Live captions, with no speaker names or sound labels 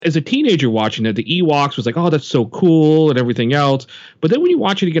as a teenager watching it, the Ewoks was like, oh, that's so cool and everything else. But then when you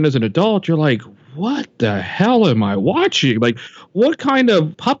watch it again as an adult, you're like, what the hell am I watching? Like, what kind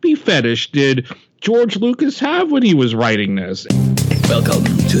of puppy fetish did George Lucas have when he was writing this? Welcome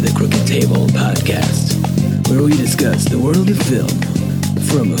to the Crooked Table Podcast, where we discuss the world of film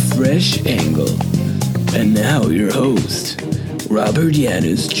from a fresh angle. And now your host, Robert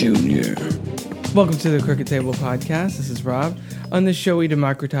Yannis Jr. Welcome to the Crooked Table Podcast. This is Rob. On this show, we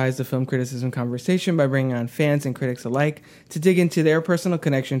democratize the film criticism conversation by bringing on fans and critics alike to dig into their personal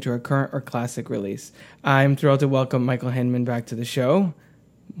connection to a current or classic release. I'm thrilled to welcome Michael Hinman back to the show.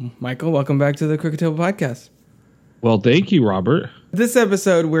 Michael, welcome back to the Crooked Table Podcast. Well, thank you, Robert. This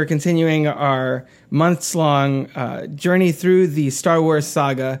episode, we're continuing our months-long journey through the Star Wars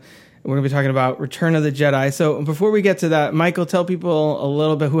saga. We're going to be talking about Return of the Jedi. So before we get to that, Michael, tell people a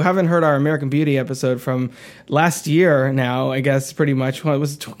little bit who haven't heard our American Beauty episode from last year now, I guess, pretty much. Well, it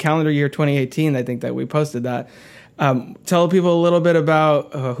was calendar year 2018, I think, that we posted that. Tell people a little bit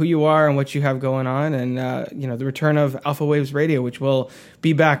about who you are and what you have going on and, the return of Alpha Waves Radio, which will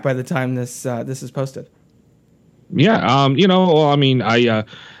be back by the time this is posted. Yeah,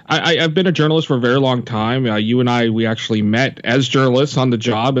 I've been a journalist for a very long time. You and I, we actually met as journalists on the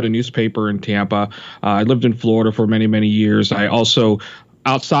job at a newspaper in Tampa. I lived in Florida for many, many years. I also,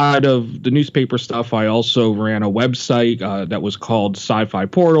 outside of the newspaper stuff, I also ran a website that was called Sci-Fi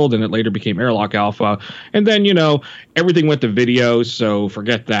Portal. Then it later became Airlock Alpha. And then, everything went to video, so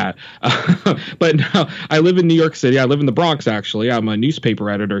forget that. But now I live in New York City. I live in the Bronx, actually. I'm a newspaper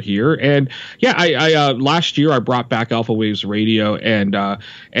editor here. And yeah, I last year I brought back Alpha Waves Radio, and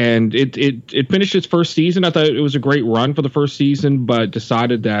it finished its first season. I thought it was a great run for the first season, but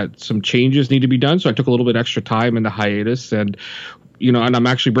decided that some changes need to be done. So I took a little bit extra time in the hiatus, and I'm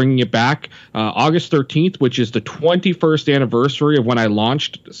actually bringing it back August 13th, which is the 21st anniversary of when I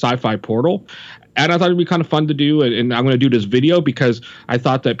launched Sci-Fi Portal. And I thought it'd be kind of fun to do. And I'm going to do this video because I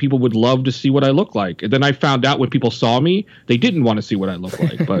thought that people would love to see what I look like. And then I found out when people saw me, they didn't want to see what I look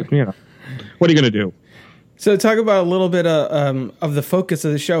like. But, what are you going to do? So talk about a little bit of the focus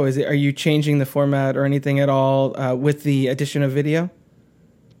of the show. Are you changing the format or anything at all with the addition of video?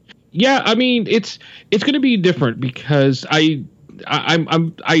 Yeah, I mean, it's going to be different because I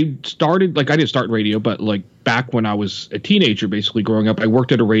started, I didn't start radio, but back when I was a teenager, basically growing up, I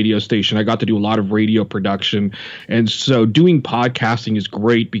worked at a radio station. I got to do a lot of radio production. And so doing podcasting is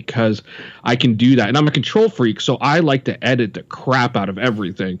great because I can do that. And I'm a control freak, so I like to edit the crap out of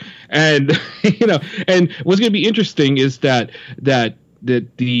everything. And, and what's going to be interesting is that the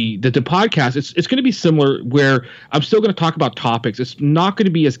podcast, it's going to be similar where I'm still going to talk about topics. It's not going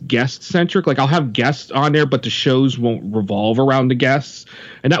to be as guest centric. I'll have guests on there, but the shows won't revolve around the guests.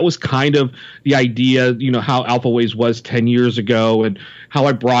 And that was kind of the idea, how Alpha Waves was 10 years ago and how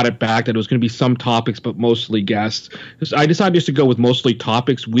I brought it back, that it was going to be some topics, but mostly guests. I decided just to go with mostly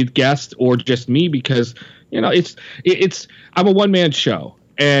topics with guests or just me because, I'm a one-man show.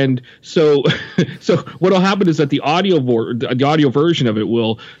 And so what will happen is that the audio version of it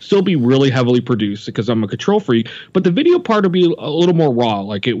will still be really heavily produced because I'm a control freak, but the video part will be a little more raw.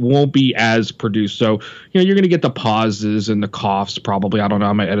 It won't be as produced. So, you're going to get the pauses and the coughs probably. I don't know.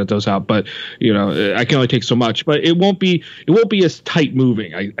 I might edit those out, but I can only take so much, but it won't be as tight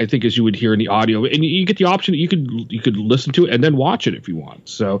moving, I think, as you would hear in the audio. And you get the option that you could listen to it and then watch it if you want.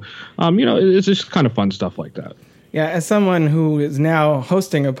 So, it's just kind of fun stuff like that. Yeah, as someone who is now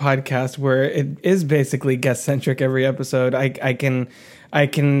hosting a podcast where it is basically guest centric every episode, I can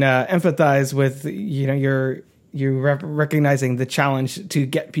empathize with you recognizing the challenge to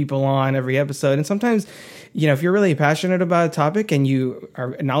get people on every episode. And sometimes, if you're really passionate about a topic and you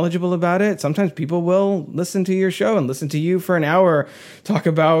are knowledgeable about it, sometimes people will listen to your show and listen to you for an hour, talk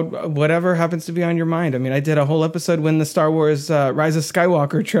about whatever happens to be on your mind. I mean, I did a whole episode when the Star Wars Rise of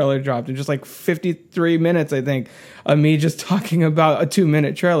Skywalker trailer dropped, and just 53 minutes, I think, of me just talking about a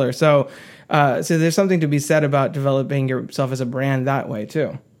 2-minute trailer. So there's something to be said about developing yourself as a brand that way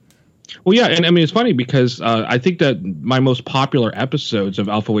too. Well, yeah, and I mean, it's funny because I think that my most popular episodes of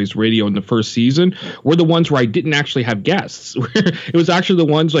Alpha Waves Radio in the first season were the ones where I didn't actually have guests. It was actually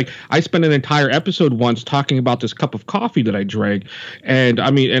the ones I spent an entire episode once talking about this cup of coffee that I drank. And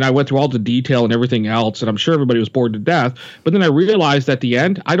I went through all the detail and everything else, and I'm sure everybody was bored to death. But then I realized at the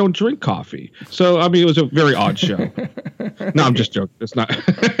end, I don't drink coffie. So, it was a very odd show. No, I'm just joking. It's not.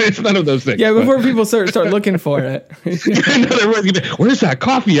 It's none of those things. Yeah, before people start looking for it. Where's that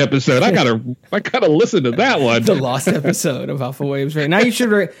coffee episode? I gotta listen to that one. The lost episode of Alpha Waves. Right now, you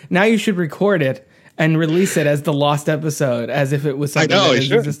should record it and release it as the lost episode, as if it was something that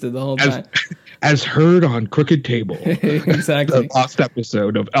existed the whole time. as heard on Crooked Table. Exactly. The last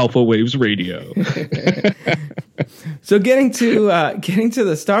episode of Alpha Waves Radio. So getting to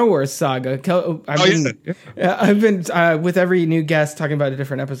the Star Wars saga, I've been with every new guest talking about a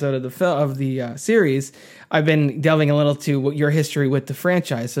different episode of the series. I've been delving a little to your history with the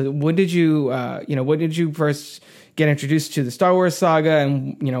franchise. So when did you first get introduced to the Star Wars saga,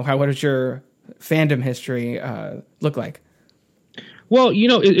 and what does your fandom history look like? Well,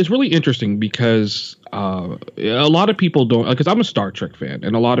 it's really interesting because a lot of people don't, because I'm a Star Trek fan,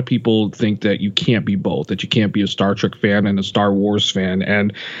 and a lot of people think that you can't be both, that you can't be a Star Trek fan and a Star Wars fan.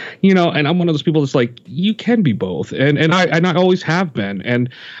 And, and I'm one of those people that's like, you can be both. And I always have been. And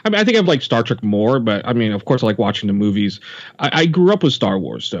I mean, I think I've liked Star Trek more, but I mean, of course I like watching the movies. I grew up with Star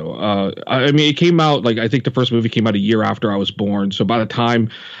Wars though. I mean, it came out, I think the first movie came out a year after I was born. So by the time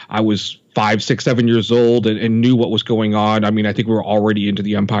I was 5, 6, 7 years old and knew what was going on. I mean, I think we were already into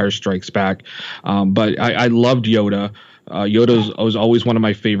The Empire Strikes Back. But I loved Yoda. Yoda was always one of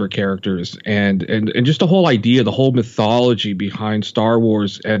my favorite characters, and just the whole idea, the whole mythology behind Star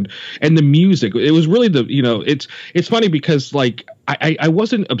Wars and the music. It was really it's funny because I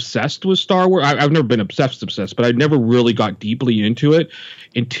wasn't obsessed with Star Wars. I've never been obsessed, but I never really got deeply into it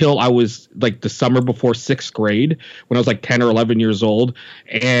until I was the summer before 6th grade, when I was 10 or 11 years old,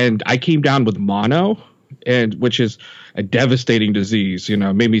 and I came down with mono, which is a devastating disease.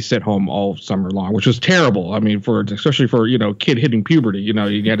 Made me sit home all summer long, which was terrible. I mean, especially for kid hitting puberty, you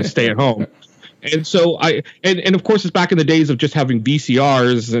had to stay at home. And so and of course it's back in the days of just having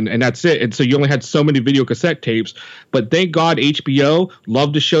VCRs and that's it. And so you only had so many video cassette tapes, but thank God HBO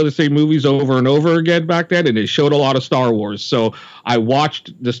loved to show the same movies over and over again back then. And it showed a lot of Star Wars. So I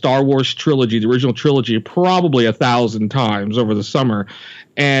watched the Star Wars trilogy, the original trilogy, probably 1,000 times over the summer.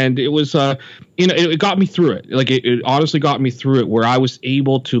 And it was, it got me through it. It honestly got me through it, where I was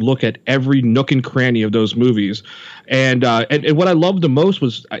able to look at every nook and cranny of those movies. And what I loved the most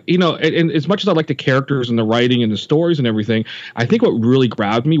was, and as much as I like the characters and the writing and the stories and everything, I think what really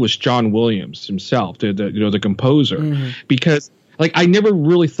grabbed me was John Williams himself, the composer, because I never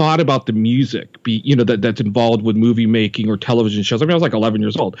really thought about the music, that's involved with movie making or television shows. I mean, I was 11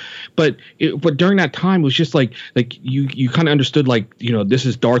 years old, but during that time, it was just you kind of understood, this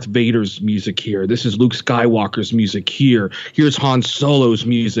is Darth Vader's music here. This is Luke Skywalker's music here. Here's Han Solo's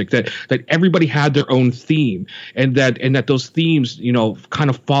music. That everybody had their own theme, and that those themes,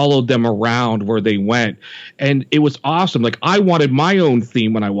 kind of followed them around where they went, and it was awesome. I wanted my own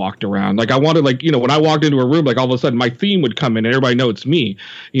theme when I walked around. I wanted, when I walked into a room, all of a sudden my theme would come in, and everybody know it's me,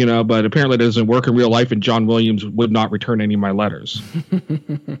 but apparently it doesn't work in real life, and John Williams would not return any of my letters.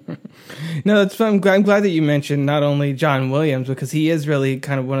 No, that's fun. I'm glad that you mentioned not only John Williams, because he is really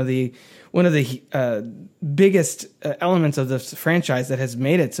kind of one of the biggest elements of this franchise that has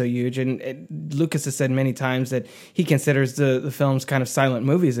made it so huge. And Lucas has said many times that he considers the films kind of silent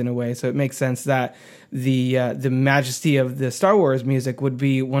movies in a way. So it makes sense that the majesty of the Star Wars music would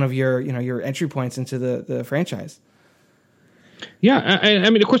be one of your entry points into the franchise. Yeah, I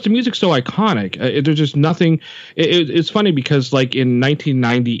mean, of course, the music's so iconic. There's just nothing. It's funny because, in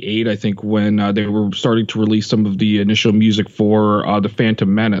 1998, I think, when they were starting to release some of the initial music for The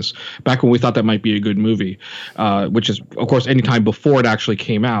Phantom Menace, back when we thought that might be a good movie, which is, of course, any time before it actually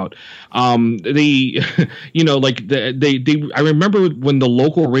came out. I remember when the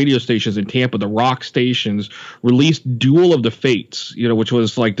local radio stations in Tampa, the rock stations, released "Duel of the Fates," which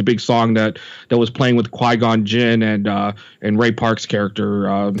was the big song that was playing with Qui-Gon Jinn and Ray Park's character.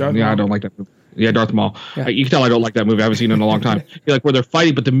 I don't like that movie. Yeah, Darth Maul. Yeah. You can tell I don't like that movie. I haven't seen it in a long time. Where they're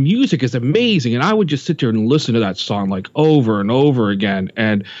fighting, but the music is amazing, and I would just sit there and listen to that song over and over again.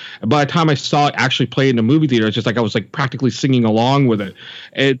 And by the time I saw it actually play in the movie theater, it's just I was practically singing along with it.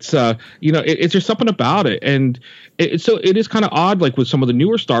 It's it's just something about it, and so it is kind of odd, with some of the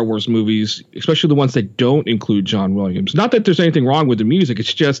newer Star Wars movies, especially the ones that don't include John Williams. Not that there's anything wrong with the music.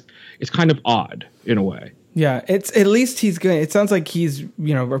 It's kind of odd in a way. Yeah, it's at least he's going. It sounds like he's,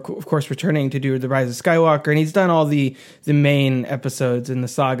 of course, returning to do The Rise of Skywalker, and he's done all the main episodes in the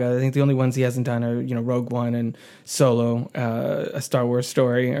saga. I think the only ones he hasn't done are Rogue One and Solo, A Star Wars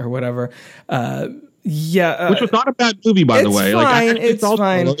Story or whatever. Which was not a bad movie, by the way. Fine. It's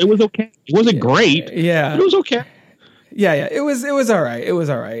fine. It was okay. It wasn't great. Yeah, but it was okay. Yeah. It was all right. It was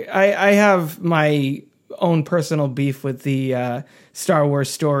all right. I have my own personal beef with the Star Wars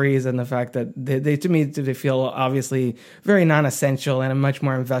stories and the fact that they to me they feel obviously very non-essential, and I'm much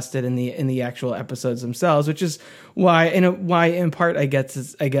more invested in the actual episodes themselves, which is why in part I guess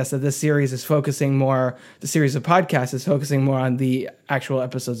that this series is focusing more, the series of podcasts is focusing more on the actual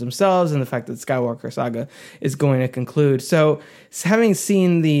episodes themselves and the fact that Skywalker Saga is going to conclude. So having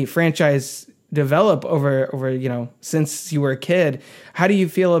seen the franchise develop over since you were a kid. How do you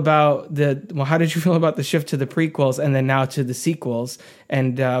feel about how did you feel about the shift to the prequels and then now to the sequels,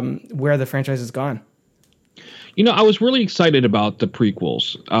 and where the franchise has gone? I was really excited about the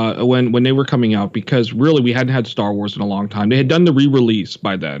prequels when they were coming out, because really we hadn't had Star Wars in a long time. They had done the re-release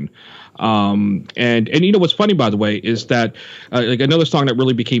by then. And what's funny, by the way, is that like another song that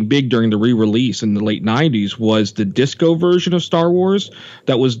really became big during the re-release in the late 90s was the disco version of Star Wars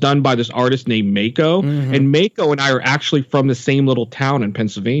that was done by this artist named Mako. Mm-hmm. And Mako and I are actually from the same little town in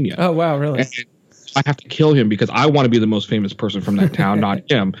Pennsylvania. Oh, wow, really? And I have to kill him because I want to be the most famous person from that town,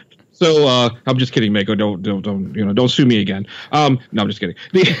 not him. So I'm just kidding, Mako. Don't sue me again. No, I'm just kidding.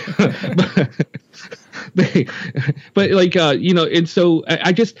 And so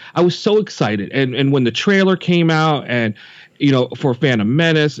I was so excited, and when the trailer came out, and for Phantom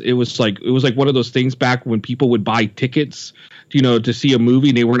Menace, it was like one of those things back when people would buy tickets to see a movie,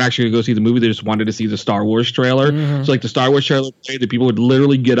 and they weren't actually going to go see the movie. They just wanted to see the Star Wars trailer. Mm-hmm. So like the Star Wars trailer played, the people would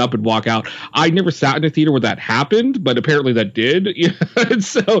literally get up and walk out. I never sat in a theater where that happened, but apparently that did. And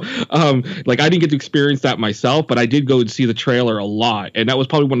so I didn't get to experience that myself, but I did go and see the trailer a lot. And that was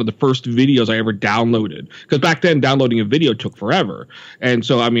probably one of the first videos I ever downloaded, because back then downloading a video took forever. And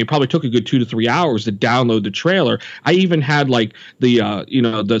so, it probably took a good 2 to 3 hours to download the trailer. I even had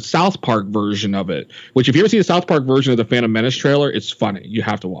the South Park version of it, which if you ever see the South Park version of the Phantom Menace trailer, it's funny. You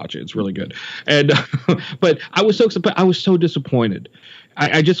have to watch it. It's really good. And but I was so disappointed.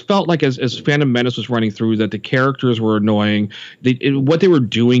 I just felt like as Phantom Menace was running through, that the characters were annoying. What they were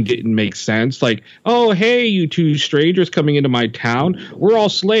doing didn't make sense. Like, oh, hey, you two strangers coming into my town. We're all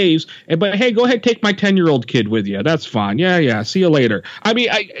slaves. But hey, go ahead, take my 10-year-old kid with you. That's fine. Yeah. See you later. I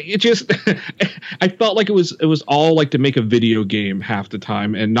felt like it was all like to make a video game half the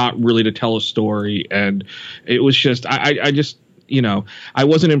time and not really to tell a story. And it was just, I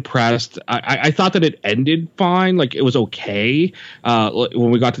wasn't impressed. I thought that it ended fine. Like, it was okay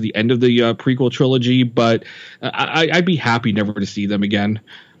when we got to the end of the prequel trilogy, but I'd be happy never to see them again.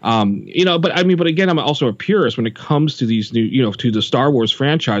 But again, I'm also a purist when it comes to these new, to the Star Wars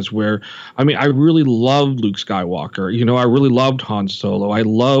franchise, where, I really loved Luke Skywalker. I really loved Han Solo. I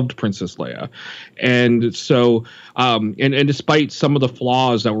loved Princess Leia. And so, and despite some of the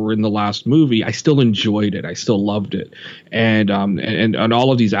flaws that were in the last movie, I still enjoyed it. I still loved it. And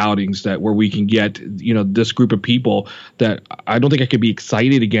all of these outings where we can get, this group of people that I don't think I could be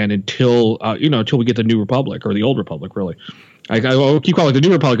excited again until we get the New Republic, or the Old Republic, really. I keep calling it the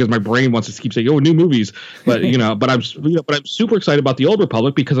New Republic because my brain wants to keep saying, "Oh, new movies," but I'm super excited about the Old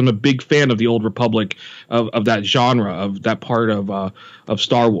Republic because I'm a big fan of the Old Republic, of that genre, of that part of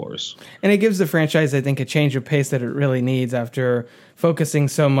Star Wars. And it gives the franchise, I think, a change of pace that it really needs after focusing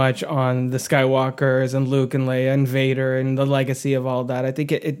so much on the Skywalkers and Luke and Leia and Vader and the legacy of all that. I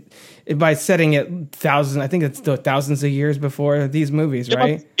think it by setting it thousands of years before these movies,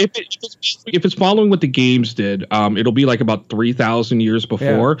 right? If it's following what the games did, it'll be like about 3,000 years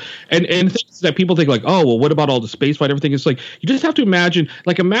before. Yeah. And things that people think like, oh, well, what about all the space fight, everything? It's like, you just have to imagine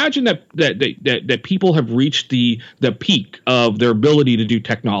that people have reached the peak of their ability to do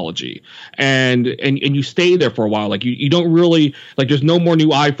technology, and you stay there for a while. Like you don't really, like, there's no more new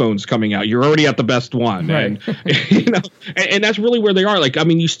iPhones coming out. You're already at the best one, right. and that's really where they are. Like,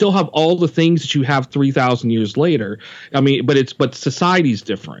 you still have all the things that you have 3,000 years later. But society's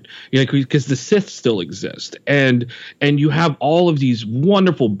different, because the Sith still exist, and you have all of these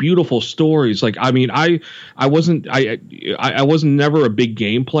wonderful, beautiful stories. Like, I wasn't never a big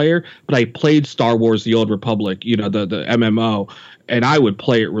game player, but I played Star Wars: The Old Republic, the MMO. And I would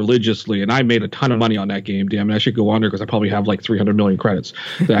play it religiously, and I made a ton of money on that game. Damn it, I should go under because I probably have like 300 million credits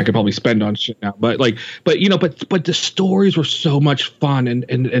that I could probably spend on shit now. But the stories were so much fun,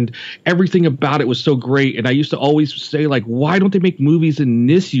 and everything about it was so great. And I used to always say, like, why don't they make movies in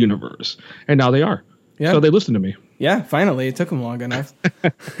this universe? And now they are. Yeah. So they listened to me. Yeah, finally. It took them long enough.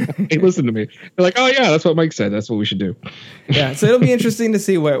 They listened to me. They're like, oh, yeah, that's what Mike said. That's what we should do. Yeah, so it'll be interesting to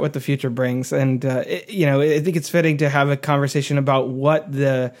see what the future brings. And, I think it's fitting to have a conversation about what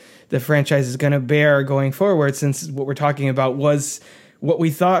the franchise is going to bear going forward, since what we're talking about was what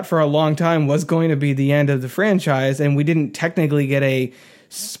we thought for a long time was going to be the end of the franchise. And we didn't technically get a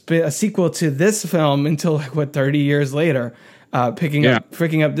sequel to this film until, 30 years later, picking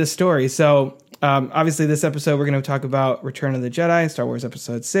up this story. So... obviously, this episode, we're going to talk about Return of the Jedi, Star Wars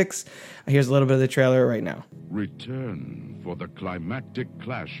Episode 6. Here's a little bit of the trailer right now. Return for the climactic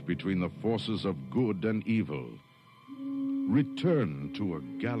clash between the forces of good and evil. Return to a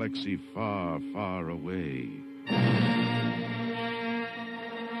galaxy far, far away.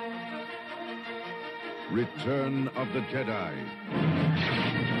 Return of the Jedi.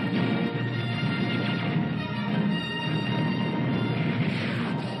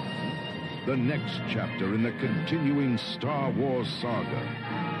 the next chapter in the continuing Star Wars saga.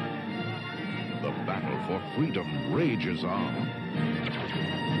 The battle for freedom rages on.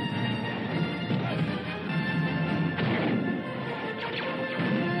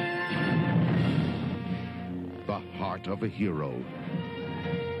 The heart of a hero.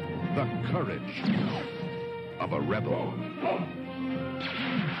 The courage of a rebel.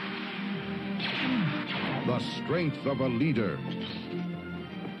 The strength of a leader.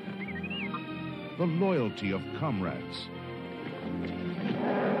 The loyalty of comrades.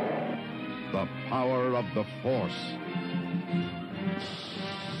 The power of the Force.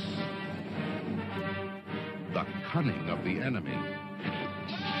 The cunning of the enemy.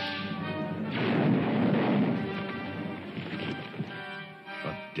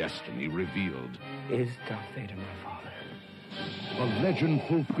 A destiny revealed. Is Darth Vader my father? A legend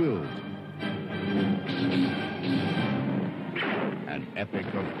fulfilled. An epic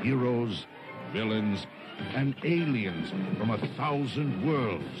of heroes, villains, and aliens from 1,000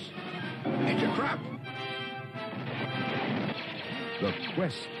 worlds. It's a trap! The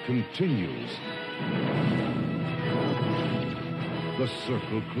quest continues. The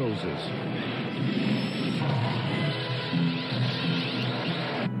circle closes.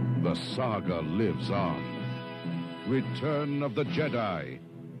 The saga lives on. Return of the Jedi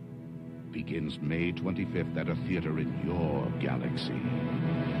begins May 25th at a theater in your galaxy.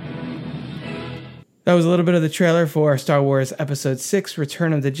 That was a little bit of the trailer for Star Wars Episode 6,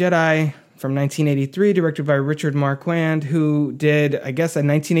 Return of the Jedi, from 1983, directed by Richard Marquand, who did, I guess, a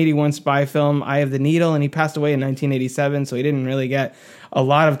 1981 spy film, Eye of the Needle, and he passed away in 1987, so he didn't really get a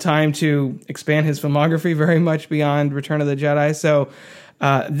lot of time to expand his filmography very much beyond Return of the Jedi. So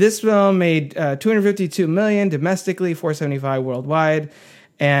this film made $252 million domestically, $475 worldwide.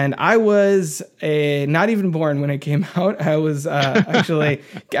 And I was not even born when it came out. I was and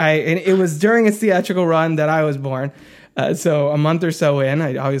it was during its theatrical run that I was born. So a month or so in,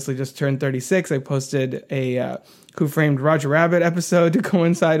 I obviously just turned 36. I posted a Who Framed Roger Rabbit episode to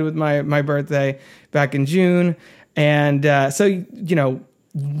coincide with my birthday back in June. And so, you know,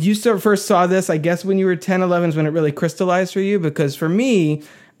 you first saw this, I guess, when you were 10, 11 is when it really crystallized for you. Because for me,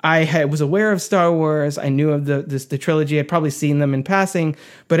 I was aware of Star Wars. I knew of the trilogy. I'd probably seen them in passing,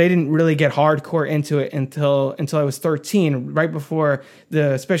 but I didn't really get hardcore into it until I was 13, right before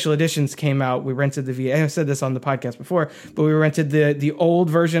the special editions came out. We rented the VHS. I've said this on the podcast before, but we rented the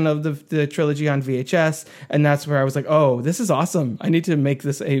old version of the trilogy on VHS, and that's where I was like, oh, this is awesome. I need to make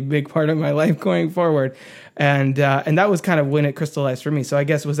this a big part of my life going forward. And that was kind of when it crystallized for me. So I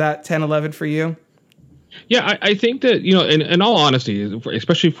guess, was that 10, 11 for you? Yeah, I think that, you know, in all honesty,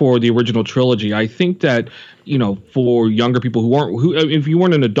 especially for the original trilogy, I think that, you know, for younger people if you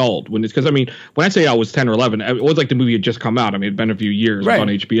weren't an adult, because I mean, when I say I was 10 or 11, it was like the movie had just come out. I mean, it'd been a few years on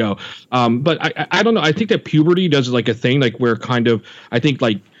HBO. But I don't know. I think that puberty does like a thing, like where kind of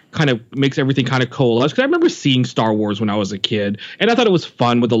makes everything kind of coalesce. Because I remember seeing Star Wars when I was a kid, and I thought it was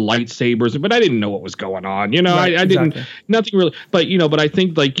fun with the lightsabers, but I didn't know what was going on. You know, I didn't, nothing really. But, you know, but I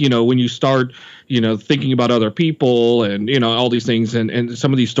think, like, you know, when you start, you know, thinking about other people and, you know, all these things and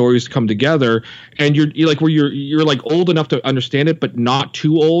some of these stories come together, and you're like, where you're like old enough to understand it, but not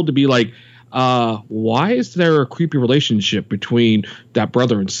too old to be like, why is there a creepy relationship between that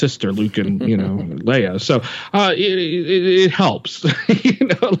brother and sister, Luke and, you know, Leia? So it helps, you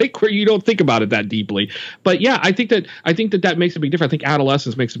know, like where you don't think about it that deeply. But yeah, I think that makes a big difference. I think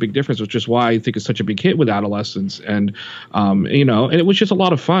adolescence makes a big difference, which is why I think it's such a big hit with adolescents. And, you know, and it was just a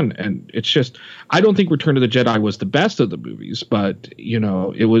lot of fun. And it's just, I don't think Return of the Jedi was the best of the movies, but, you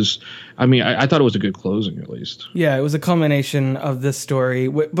know, it was, I mean, I thought it was a good closing, at least. Yeah, it was a culmination of this story,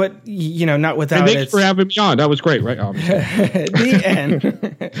 but, you know, not without. And thanks for having me on. That was great, right? The end.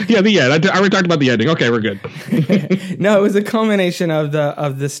 Yeah, the end. I already talked about the ending. Okay, we're good. No, it was a culmination of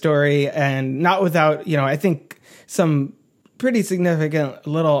the story, and not without, you know, I think some pretty significant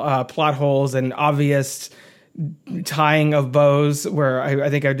little plot holes and obvious tying of bows. Where I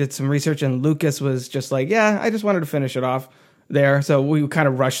think I did some research, and Lucas was just like, yeah, I just wanted to finish it off there. So we kind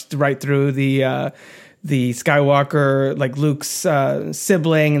of rushed right through the Skywalker, like Luke's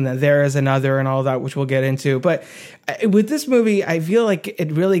sibling, and then there is another and all that, which we'll get into. But with this movie, I feel like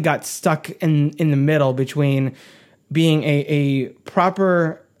it really got stuck in the middle between being a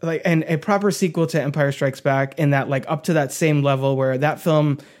proper sequel to Empire Strikes Back, in that, like, up to that same level where that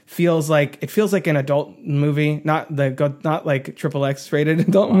film feels like an adult movie, not like XXX rated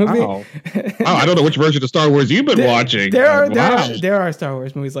adult movie. Oh, I don't know which version of Star Wars you've been watching. There are Star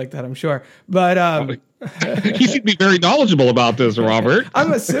Wars movies like that, I'm sure. But you seem to be very knowledgeable about this, Robert.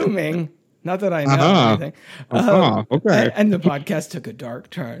 I'm assuming Not that I know anything. Okay. And the podcast took a dark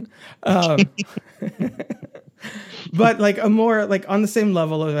turn. But like a more like on the same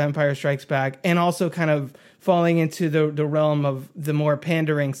level of Empire Strikes Back, and also kind of falling into the realm of the more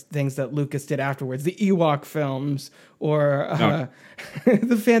pandering things that Lucas did afterwards, the Ewok films or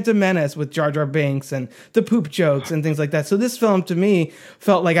the Phantom Menace with Jar Jar Binks and the poop jokes and things like that. So this film to me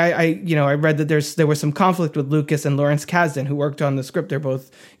felt like I read that there was some conflict with Lucas and Lawrence Kasdan, who worked on the script. They're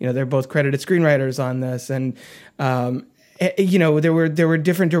both credited screenwriters on this, and there were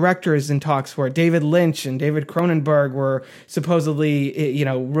different directors in talks for it. David Lynch and David Cronenberg were supposedly,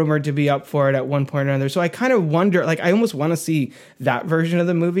 rumored to be up for it at one point or another. So I kind of wonder, like, I almost want to see that version of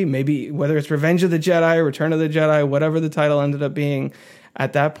the movie, maybe whether it's Revenge of the Jedi, Return of the Jedi, whatever the title ended up being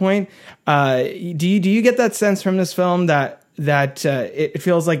at that point. Do you get that sense from this film that it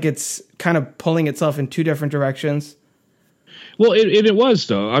feels like it's kind of pulling itself in two different directions? Well, it was,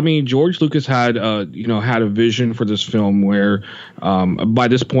 though. I mean, George Lucas had a vision for this film where, by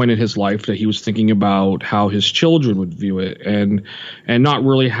this point in his life, that he was thinking about how his children would view it, and not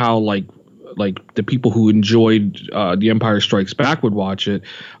really how like the people who enjoyed The Empire Strikes Back would watch it.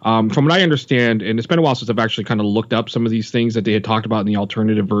 From what I understand, and it's been a while since I've actually kind of looked up some of these things that they had talked about in the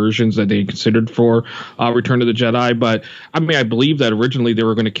alternative versions that they considered for Return of the Jedi. But I mean, I believe that originally they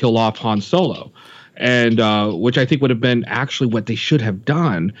were going to kill off Han Solo. And which I think would have been actually what they should have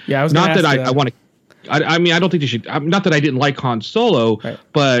done. Yeah, I was not that I want to. I mean, I don't think they should. Not that I didn't like Han Solo, right.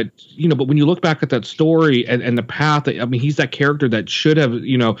 but when you look back at that story and the path, I mean, he's that character that should have,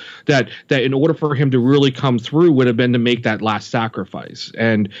 that in order for him to really come through would have been to make that last sacrifice,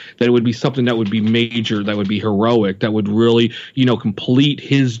 and that it would be something that would be major, that would be heroic, that would really, complete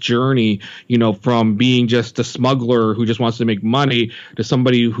his journey, from being just a smuggler who just wants to make money to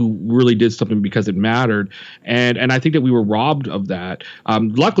somebody who really did something because it mattered, and I think that we were robbed of that.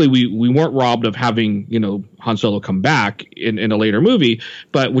 Luckily, we weren't robbed of having Han Solo come back in a later movie,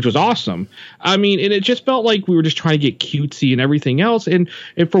 but which was awesome. I mean, and it just felt like we were just trying to get cutesy and everything else. And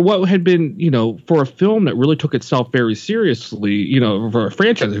for what had been, for a film that really took itself very seriously, for a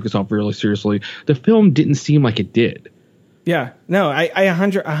franchise that took itself really seriously, the film didn't seem like it did. Yeah, no, I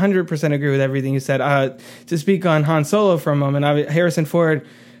 100% agree with everything you said. To speak on Han Solo for a moment, Harrison Ford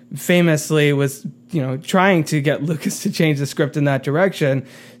famously was, trying to get Lucas to change the script in that direction,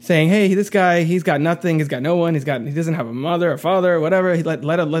 saying, "Hey, this guy, he's got nothing, he's got no one, he doesn't have a mother, a father, whatever.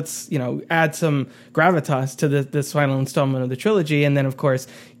 Let's add some gravitas to this final installment of the trilogy." And then, of course,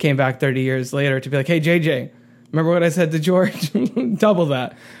 came back 30 years later to be like, "Hey, JJ, remember what I said to George? Double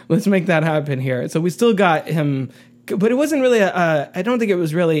that. Let's make that happen here." So we still got him. But it wasn't really I don't think it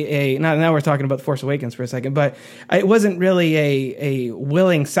was really now we're talking about The Force Awakens for a second, but it wasn't really a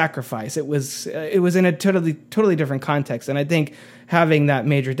willing sacrifice. It was in a totally different context. And I think having that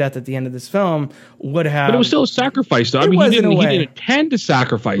major death at the end of this film would have... But it was still a sacrifice, though. I mean, he didn't intend to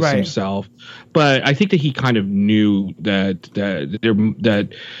sacrifice himself, but I think that he kind of knew that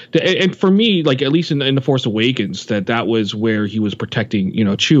and for me, like, at least in The Force Awakens, that was where he was protecting,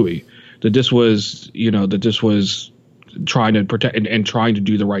 Chewie. That this was trying to protect and trying to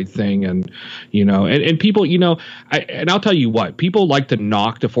do the right thing, and people, I'll tell you what, people like to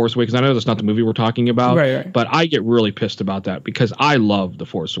knock The Force Awakens. I know that's not the movie we're talking about, right. But I get really pissed about that because I love The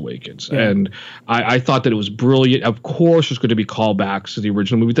Force Awakens, and I thought that it was brilliant. Of course, there's going to be callbacks to the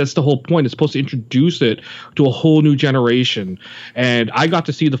original movie. That's the whole point. It's supposed to introduce it to a whole new generation, and I got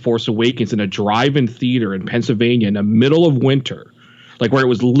to see The Force Awakens in a drive-in theater in Pennsylvania in the middle of winter. Like where it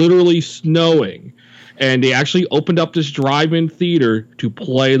was literally snowing, and they actually opened up this drive-in theater to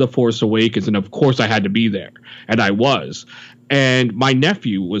play The Force Awakens, and of course I had to be there, and I was. And my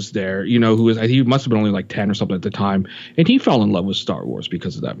nephew was there, he must have been only like 10 or something at the time, and he fell in love with Star Wars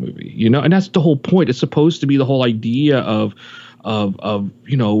because of that movie, and that's the whole point. It's supposed to be the whole idea of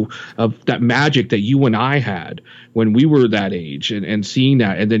that magic that you and I had when we were that age, and seeing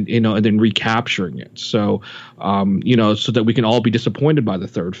that, and then and then recapturing it. So so that we can all be disappointed by the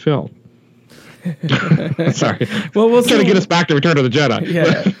third film. Sorry. Well, we'll see. To get us back to Return of the Jedi.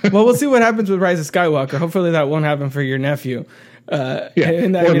 Yeah. Well, we'll see what happens with Rise of Skywalker. Hopefully that won't happen for your nephew. Or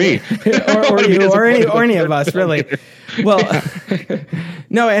me. or you, or any of us, really. Well,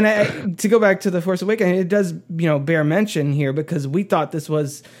 no, and to go back to The Force Awakens, it does, bear mention here because we thought this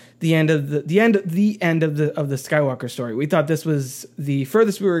was the end of the end of the Skywalker story. We thought this was the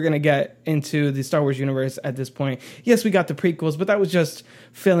furthest we were going to get into the Star Wars universe at this point. Yes, we got the prequels, but that was just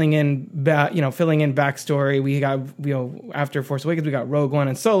filling in backstory. We got, after Force Awakens, we got Rogue One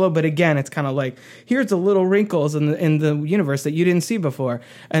and Solo. But again, it's kind of like, here's the little wrinkles in the universe that you didn't see before.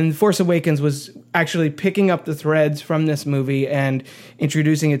 And Force Awakens was actually picking up the threads from this movie and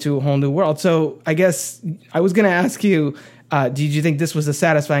introducing it to a whole new world. So I guess I was going to ask you, did you think this was a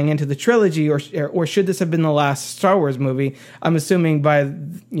satisfying end to the trilogy, or should this have been the last Star Wars movie? I'm assuming by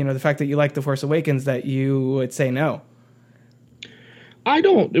the fact that you like The Force Awakens that you would say no. I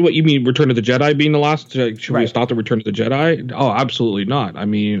don't. What you mean, Return of the Jedi being the last? Should we stop the Return of the Jedi? Oh, absolutely not. I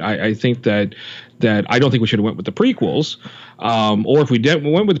mean, I think that I don't think we should have went with the prequels, or if we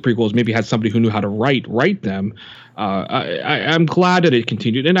went with the prequels, maybe had somebody who knew how to write them. I'm glad that it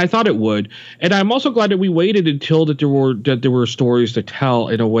continued, and I thought it would. And I'm also glad that we waited until there were stories to tell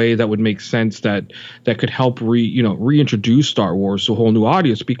in a way that would make sense, that could help reintroduce Star Wars to a whole new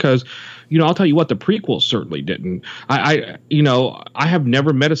audience. Because I'll tell you what, the prequels certainly didn't. I have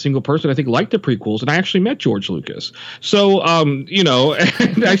never met a single person I think liked the prequels, and I actually met George Lucas. So and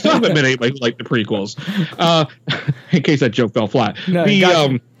I still haven't met anybody who liked the prequels. In case that joke fell flat. No,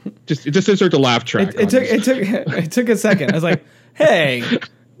 just insert the laugh track. It took a second. I was like, hey,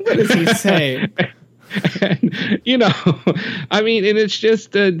 what does he say? And, I mean, and it's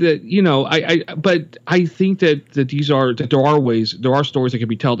just but I think that there are stories that can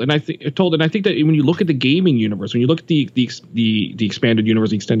be told, and I think that when you look at the gaming universe, when you look at the expanded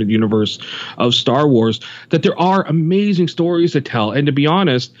universe, the extended universe of Star Wars, that there are amazing stories to tell. And to be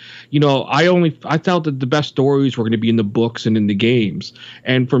honest, I felt that the best stories were going to be in the books and in the games.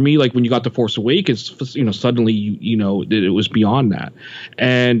 And for me, like when you got The Force Awakens, suddenly it was beyond that.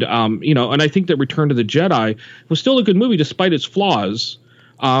 And and I think that Return to the Jedi was still a good movie despite its flaws.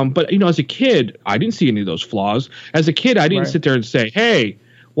 But as a kid, I didn't see any of those flaws. As a kid, I didn't sit there and say, hey,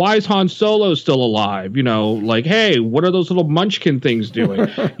 why is Han Solo still alive? Hey, what are those little munchkin things doing?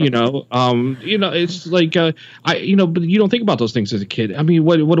 It's like, but you don't think about those things as a kid. I mean,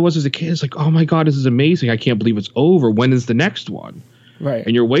 what it was as a kid is like, oh my God, this is amazing. I can't believe it's over. When is the next one? Right.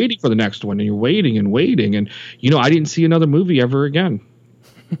 And you're waiting for the next one, and you're waiting and waiting. And, I didn't see another movie ever again.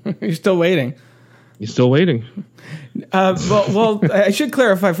 You're still waiting. You're still waiting. Well, I should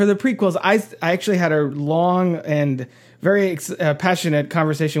clarify, for the prequels, I actually had a long and very passionate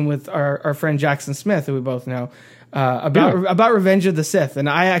conversation with our friend Jackson Smith, who we both know, about Revenge of the Sith, and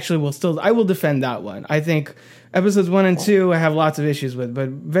I actually will defend that one. I think episodes 1 and 2 I have lots of issues with, but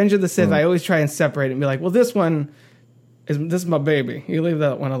Revenge of the Sith I always try and separate and be like, well, this is my baby. You leave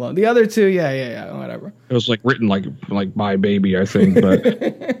that one alone. The other two, yeah, whatever. It was written like my baby, I think,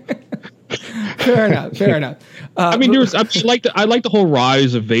 but. Fair enough. I mean, I like the whole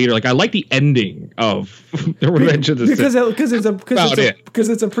rise of Vader. I like the ending of the Revenge of the Sith because it's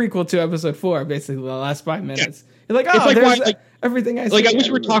a prequel to Episode 4. Basically, the last 5 minutes. You're like, everything I see. I wish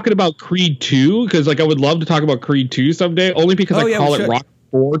we were talking about Creed 2, because I would love to talk about Creed 2 someday. Only because I call it Rocky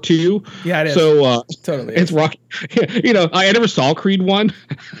 4 2. Yeah, it is. So totally, it's Rocky. I never saw Creed 1.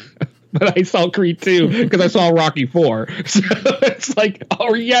 But I saw Creed 2 because I saw Rocky 4. So it's like,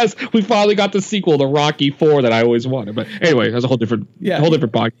 oh yes, we finally got the sequel to Rocky 4 that I always wanted. But anyway, that's a whole different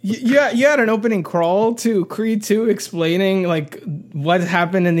podcast. You had an opening crawl to Creed 2 explaining what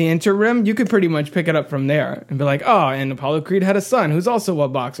happened in the interim. You could pretty much pick it up from there and be like, oh, and Apollo Creed had a son who's also a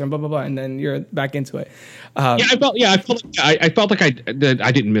boxer, and blah blah blah, and then you're back into it. I felt like I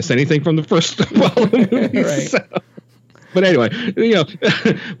didn't miss anything from the first movies. Right. So. But anyway,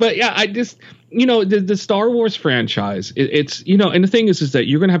 but yeah, I just, the Star Wars franchise, it's, and the thing is that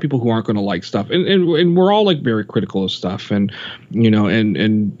you're going to have people who aren't going to like stuff. And we're all very critical of stuff. And,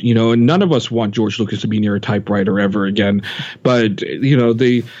 and none of us want George Lucas to be near a typewriter ever again. But, but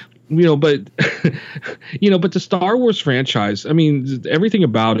the Star Wars franchise, I mean, everything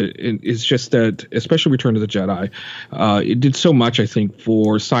about it is just that, especially Return of the Jedi, it did so much, I think,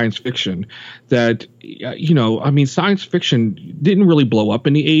 for science fiction that, science fiction didn't really blow up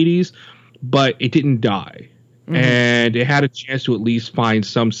in the 80s, but it didn't die. Mm-hmm. And it had a chance to at least find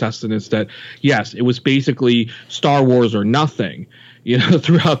some sustenance that, yes, it was basically Star Wars or nothing.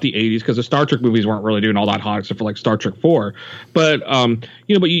 Throughout the 80s, because the Star Trek movies weren't really doing all that hot except for Star Trek 4. But,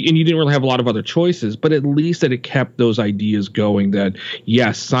 you didn't really have a lot of other choices, but at least that it kept those ideas going that,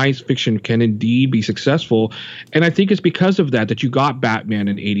 yes, science fiction can indeed be successful. And I think it's because of that you got Batman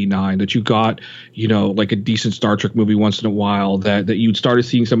in 89, that you got, a decent Star Trek movie once in a while, that you started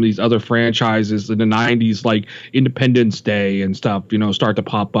seeing some of these other franchises in the 90s, like Independence Day and stuff, start to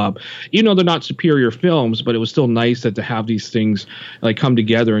pop up. They're not superior films, but it was still nice that to have these things come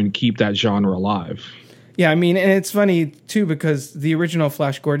together and keep that genre alive. Yeah, I mean, and it's funny too because the original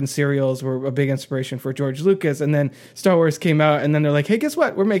Flash Gordon serials were a big inspiration for George Lucas, and then Star Wars came out, and then they're like, "Hey, guess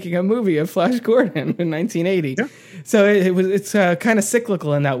what? We're making a movie of Flash Gordon in 1980." Yeah. So it's kind of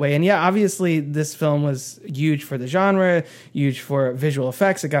cyclical in that way, and yeah, obviously this film was huge for the genre, huge for visual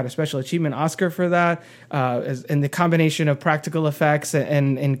effects. It got a Special Achievement Oscar for that, and the combination of practical effects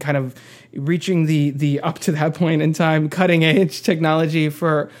and kind of reaching the up to that point in time cutting edge technology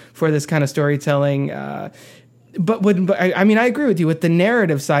for this kind of storytelling. But I mean, I agree with you with the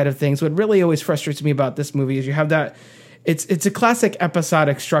narrative side of things. What really always frustrates me about this movie is you have that it's a classic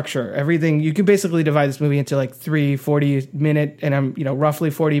episodic structure. Everything you can basically divide this movie into like 3 40-minute and roughly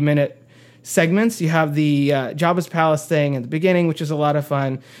 40-minute segments. You have the Jabba's palace thing at the beginning, which is a lot of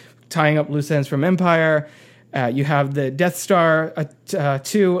fun, tying up loose ends from Empire. You have the Death Star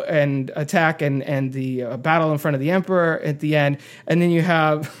 2 and attack and the battle in front of the Emperor at the end, and then you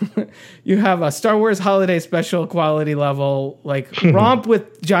have a Star Wars holiday special quality level like romp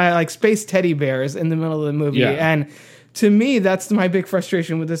with giant like space teddy bears in the middle of the movie. Yeah. And to me, that's my big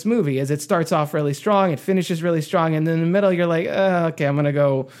frustration with this movie is it starts off really strong, it finishes really strong, and then in the middle you're like, okay, I'm gonna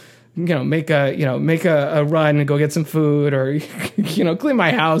go. Make a run and go get some food or, clean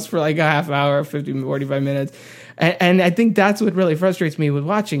my house for like a half hour, 50, 45 minutes. And I think that's what really frustrates me with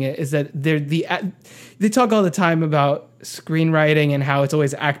watching it is that they talk all the time about screenwriting and how it's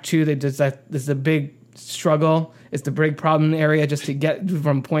always act 2. There's a big struggle. It's the big problem area just to get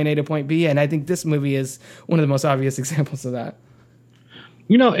from point A to point B. And I think this movie is one of the most obvious examples of that.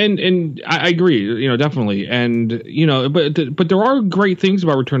 And I agree, definitely. And, but there are great things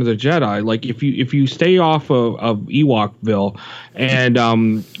about Return of the Jedi. Like if you stay off of Ewokville and,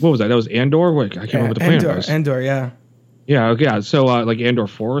 what was that? That was Andor? I can't remember what the planet was. Andor, yeah. Yeah, yeah. So like Andor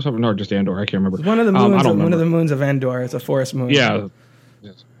 4 or something? No, just Andor. I can't remember. One of the moons, one of the moons of Andor. It's a forest moon. Yeah.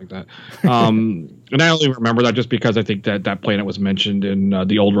 Yeah, something like that. And I only remember that just because I think that planet was mentioned in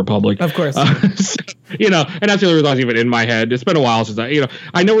the Old Republic. Of course. And that's the only reason I was even in my head. It's been a while since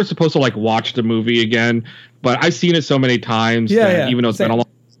I know we're supposed to like watch the movie again, but I've seen it so many times that even though it's been a long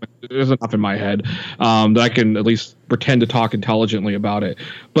time, there's enough in my head that I can at least pretend to talk intelligently about it.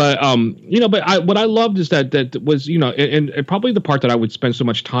 But what I loved is that was and probably the part that I would spend so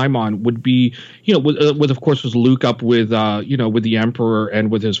much time on would be with of course was Luke up with with the Emperor and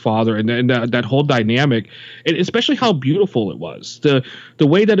with his father and that whole dynamic, and especially how beautiful it was, the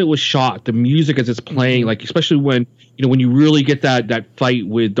way that it was shot, the music as it's playing, like especially when you really get that fight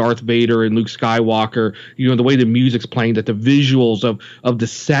with Darth Vader and Luke Skywalker, the way the music's playing, that the visuals of the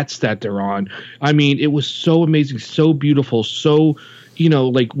sets that they're on. I mean, it was so amazing, so beautiful, so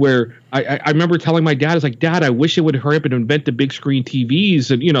like where I remember telling my dad, I was like, Dad, I wish it would hurry up and invent the big screen TVs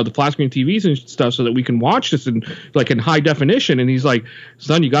and the flat screen TVs and stuff so that we can watch this in high definition. And he's like,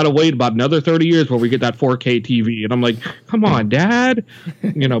 son, you got to wait about another 30 years before we get that 4K TV. And I'm like, come on, Dad,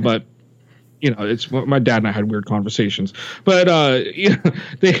 but. It's my dad and I had weird conversations, but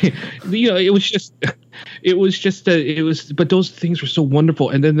but those things were so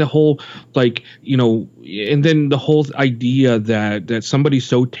wonderful. And then the whole and then the whole idea that somebody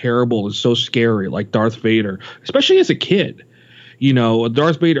so terrible is so scary, like Darth Vader, especially as a kid,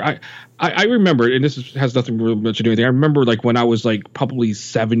 Darth Vader. I remember, and this has nothing really much to do with it. I remember when I was probably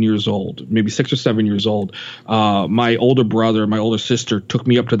 7 years old, maybe 6 or 7 years old, my older brother, my older sister took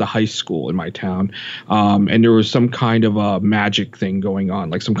me up to the high school in my town. And there was some kind of a magic thing going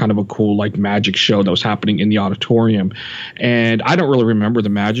on, some kind of a cool magic show that was happening in the auditorium. And I don't really remember the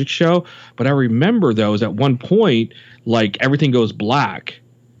magic show, but I remember though is at one point, everything goes black.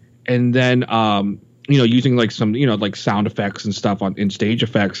 And then, using some, sound effects and stuff in stage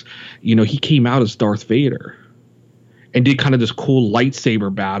effects, he came out as Darth Vader and did kind of this cool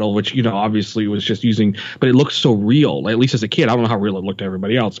lightsaber battle, which, obviously was just using, but it looked so real, at least as a kid. I don't know how real it looked to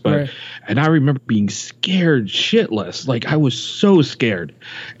everybody else, but, right. And I remember being scared shitless. I was so scared.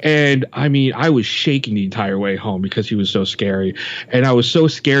 And I mean, I was shaking the entire way home because he was so scary. And I was so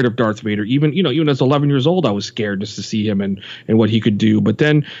scared of Darth Vader. Even as 11 years old, I was scared just to see him and what he could do. But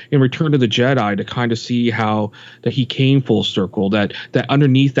then in Return of the Jedi, to kind of see how that he came full circle, that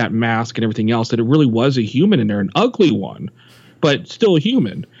underneath that mask and everything else, that it really was a human in there, an ugly one, but still a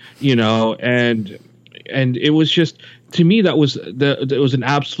human, and it was just, to me, that was it was an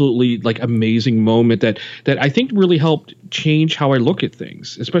absolutely amazing moment that I think really helped change how I look at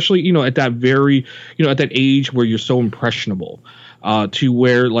things, especially, at that very, at that age where you're so impressionable, to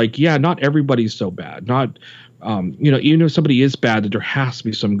where not everybody's so bad, not, even if somebody is bad, that there has to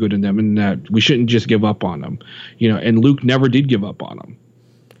be some good in them and that we shouldn't just give up on them, and Luke never did give up on them.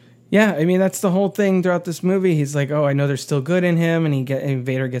 Yeah, I mean that's the whole thing throughout this movie. He's like, "Oh, I know there's still good in him," and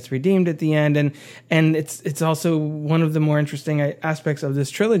Vader gets redeemed at the end, and it's also one of the more interesting aspects of this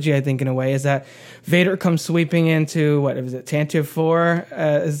trilogy, I think, in a way, is that Vader comes sweeping into what is it, Tantive 4,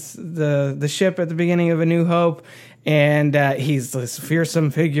 is the ship at the beginning of A New Hope, and he's this fearsome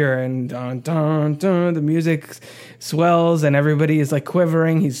figure, and dun dun dun, the music swells, and everybody is like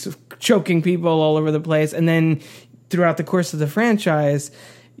quivering. He's choking people all over the place, and then throughout the course of the franchise,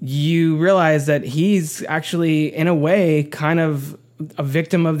 you realize that he's actually, in a way, kind of a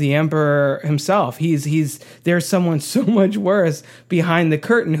victim of the Emperor himself. There's someone so much worse behind the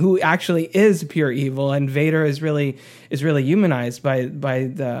curtain who actually is pure evil, and Vader is really humanized by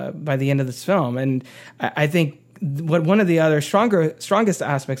the end of this film. And I think one of the other strongest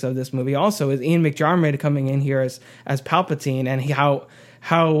aspects of this movie also is Ian McDiarmid coming in here as Palpatine, and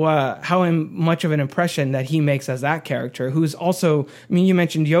how much of an impression that he makes as that character, who's also, I mean, you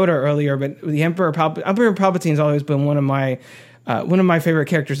mentioned Yoda earlier, but the Emperor Palpatine's always been one of my favorite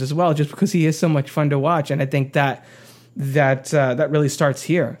characters as well, just because he is so much fun to watch, and I think that really starts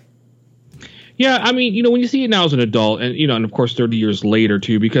here. Yeah, I mean, when you see it now as an adult, and and of course 30 years later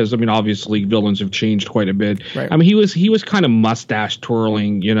too, because I mean, obviously villains have changed quite a bit. Right. I mean, he was kind of mustache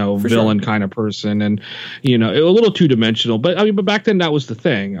twirling, villain kind of person, and a little two dimensional. But I mean, back then that was the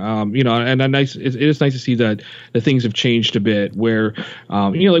thing. And it is nice to see that the things have changed a bit. Where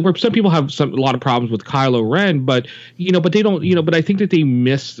like where some people have a lot of problems with Kylo Ren, but but they don't. But I think that they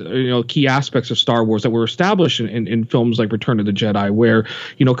missed key aspects of Star Wars that were established in films like Return of the Jedi, where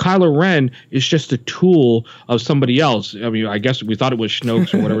Kylo Ren is just a tool of somebody else. I mean, I guess we thought it was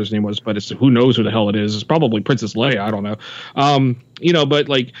Snoke or whatever his name was, but who knows who the hell it is. It's probably Princess Leia. I don't know. But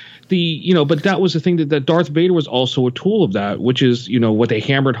like but that was the thing that Darth Vader was also a tool of that, which is, what they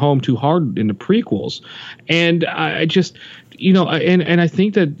hammered home too hard in the prequels. And I just, and I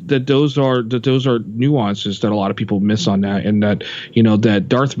think that those are nuances that a lot of people miss on that. And that, that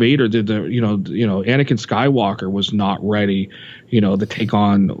Darth Vader did Anakin Skywalker was not ready, to take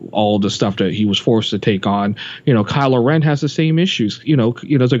on all the stuff that he was forced to take on. Kylo Ren has the same issues.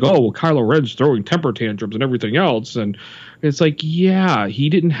 It's like, oh, well, Kylo Ren's throwing temper tantrums and everything else. And it's like, yeah, he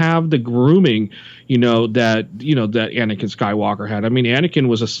didn't have the grooming, that Anakin Skywalker had. I mean, Anakin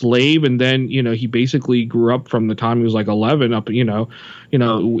was a slave, and then, he basically grew up from the time he was like 11 up, in the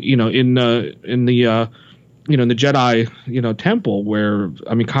Jedi, temple, where,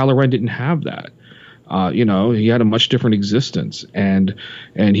 I mean, Kylo Ren didn't have that. He had a much different existence, and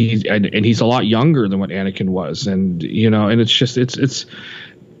he's a lot younger than what Anakin was, and and it's just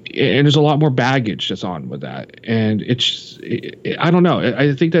and there's a lot more baggage that's on with that, and I don't know.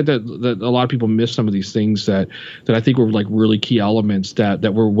 I think that a lot of people miss some of these things that I think were like really key elements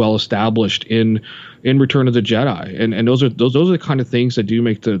that were well established in Return of the Jedi, and those are the kind of things that do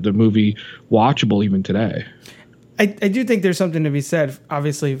make the movie watchable even today. I do think there's something to be said,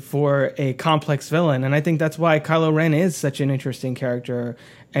 obviously, for a complex villain, and I think that's why Kylo Ren is such an interesting character,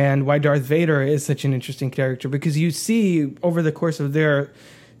 and why Darth Vader is such an interesting character, because you see over the course of their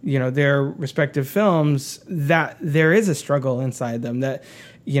respective films that there is a struggle inside them, that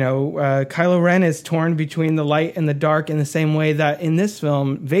Kylo Ren is torn between the light and the dark in the same way that in this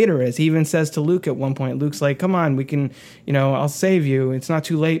film Vader is. He even says to Luke at one point, Luke's like, come on, we can, I'll save you. It's not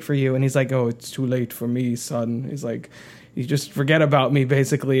too late for you. And he's like, oh, it's too late for me, son. He's like, you just forget about me,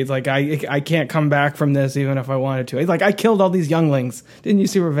 basically. It's like, I can't come back from this even if I wanted to. He's like, I killed all these younglings. Didn't you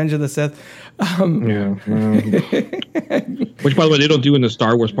see Revenge of the Sith? Yeah. Which, by the way, they don't do in the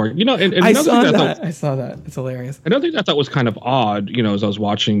Star Wars part. And I saw that. It's hilarious. Another thing I thought was kind of odd, as I was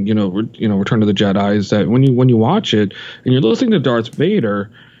watching, Return of the Jedi, is that when you watch it and you're listening to Darth Vader,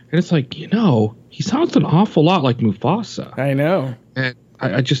 and it's like, he sounds an awful lot like Mufasa. I know. And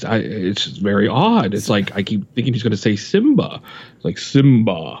it's very odd. It's like I keep thinking he's going to say Simba, like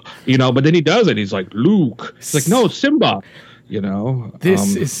Simba, but then he does it. He's like Luke. It's like, no, Simba.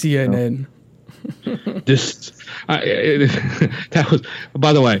 This is CNN. That was,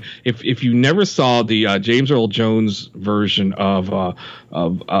 by the way, if you never saw the James Earl Jones version of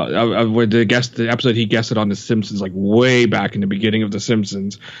where the episode he guested on The Simpsons, like way back in the beginning of The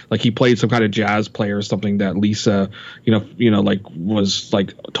Simpsons, like he played some kind of jazz player or something that Lisa, like was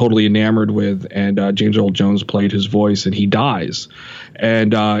like totally enamored with, and James Earl Jones played his voice, and he dies,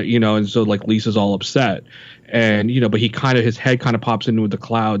 and and so like Lisa's all upset. And, but his head kind of pops into the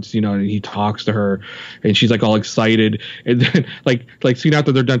clouds, and he talks to her, and she's like all excited. And then like soon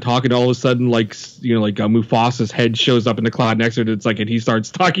after they're done talking, all of a sudden, Mufasa's head shows up in the cloud next to it. It's like, and he starts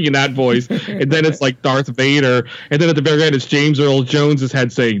talking in that voice. And then it's like Darth Vader. And then at the very end, it's James Earl Jones's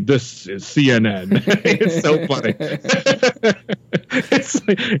head saying, "This is CNN." It's so funny.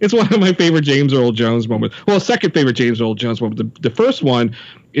 It's one of my favorite James Earl Jones moments. Well, second favorite James Earl Jones moment. The first one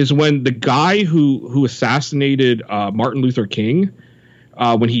is when the guy who assassinated Martin Luther King,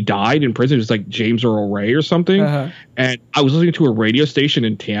 when he died in prison, it was like James Earl Ray or something. And I was listening to a radio station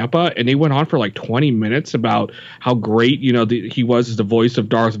in Tampa, and they went on for like 20 minutes about how great, he was as the voice of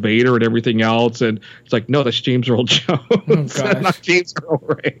Darth Vader and everything else. And it's like, no, that's James Earl Jones, not James Earl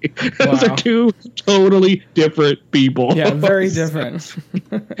Ray. Those are two totally different people. Yeah, very different.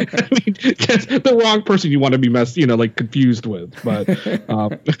 I mean, that's the wrong person you want to be confused with. But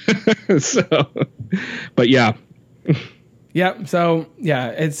but yeah. Yep. So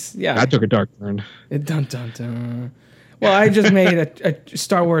that took a dark turn. Dun dun dun. Well, I just made a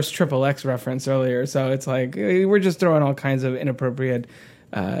Star Wars XXX reference earlier, so it's like we're just throwing all kinds of inappropriate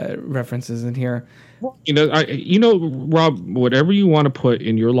references in here. Rob, whatever you want to put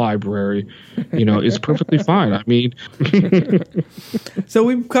in your library, is perfectly fine. I mean, so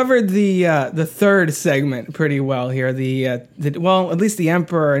we've covered the third segment pretty well here. At least the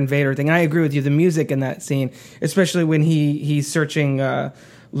Emperor and Vader thing. And I agree with you. The music in that scene, especially when he's searching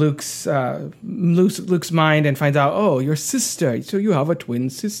Luke's mind and finds out, oh, your sister. So you have a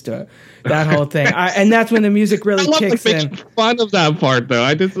twin sister. That whole thing, and that's when the music really kicks in. Fun of that part, though.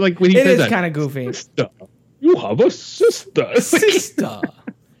 I just like when he says that. It is kind of goofy. Sister. You have a sister. Sister.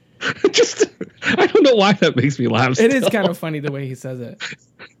 Just, I don't know why that makes me laugh. It is kind of funny the way he says it.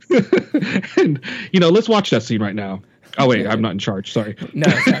 And let's watch that scene right now. Oh wait, I'm not in charge. Sorry. No,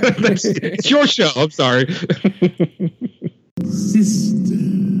 it's your show. I'm sorry. Sister.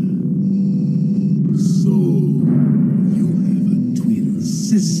 So you have a twin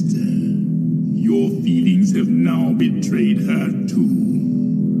sister. Your feelings have now betrayed her too.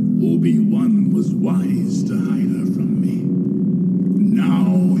 Obi-Wan was wise to hide her from me.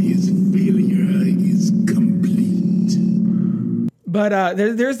 Now his failure is complete. But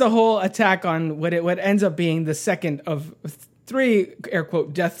there's the whole attack on what ends up being the second of 3 air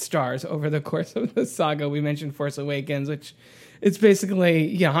quote Death Stars over the course of the saga. We mentioned Force Awakens, which it's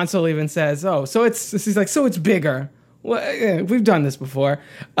basically, Han Solo even says, "Oh, so it's bigger." Well, yeah, we've done this before.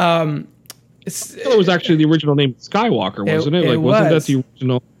 It was actually the original name Skywalker, wasn't it? Wasn't that the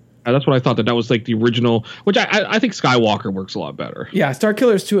original? That's what I thought. That was like the original, which I think Skywalker works a lot better. Yeah,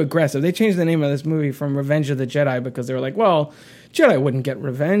 Starkiller is too aggressive. They changed the name of this movie from Revenge of the Jedi because they were like, well, Jedi wouldn't get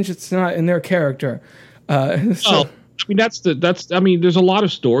revenge. It's not in their character. There's a lot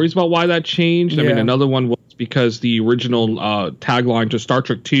of stories about why that changed. I mean, another one was because the original tagline to Star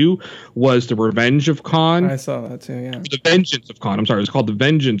Trek II was the Revenge of Khan. I saw that too, yeah. The Vengeance of Khan. I'm sorry, it was called the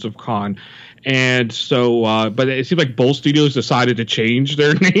Vengeance of Khan. And so, but it seems like both studios decided to change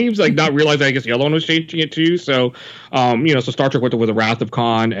their names, like not realizing, I guess, Yellowstone was changing it too. So, so Star Trek went with the Wrath of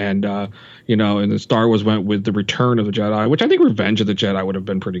Khan, and and then Star Wars went with the Return of the Jedi, which I think Revenge of the Jedi would have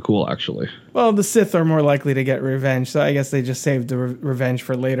been pretty cool, actually. Well, the Sith are more likely to get revenge, so I guess they just saved the revenge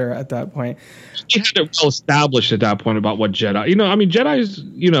for later at that point. You had it well established at that point about what Jedi, Jedi's,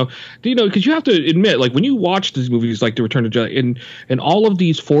 because you have to admit, like when you watch these movies like The Return of the Jedi and all of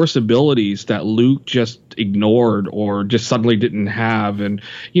these Force abilities that Luke just ignored or just suddenly didn't have, and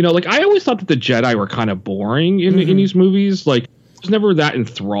I always thought that the Jedi were kind of boring in these movies. Like I was never that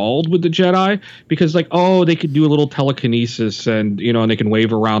enthralled with the Jedi because they could do a little telekinesis and and they can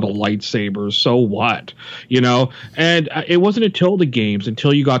wave around a lightsaber, so what, and it wasn't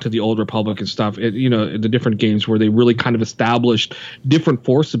until you got to the Old Republic and stuff, the different games where they really kind of established different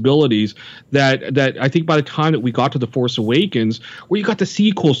Force abilities that I think by the time that we got to The Force Awakens, where you got to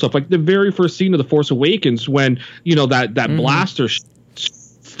see cool stuff, like the very first scene of The Force Awakens when that blaster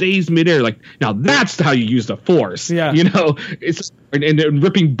stays midair, like now that's how you use the Force. It's and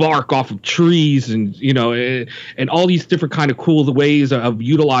ripping bark off of trees and and all these different kind of cool ways of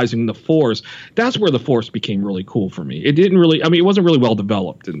utilizing the Force. That's where the Force became really cool for me. It didn't really, it wasn't really well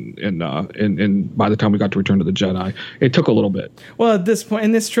developed and by the time we got to Return of the Jedi, it took a little bit. Well, at this point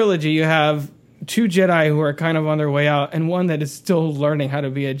in this trilogy, you have 2 Jedi who are kind of on their way out and one that is still learning how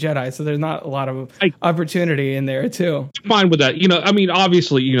to be a Jedi. So there's not a lot of opportunity in there too. Fine with that.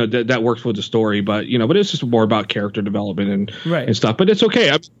 Obviously, that works with the story, but it's just more about character development and stuff, but it's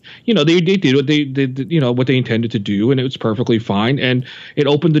okay. They did what they did, what they intended to do, and it was perfectly fine. And it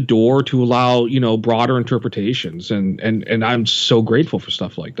opened the door to allow, broader interpretations. And I'm so grateful for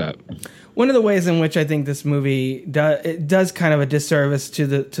stuff like that. One of the ways in which I think this movie does kind of a disservice to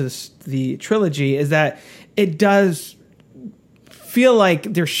the trilogy is that it does feel like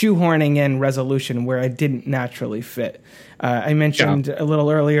they're shoehorning in resolution where it didn't naturally fit. I mentioned a little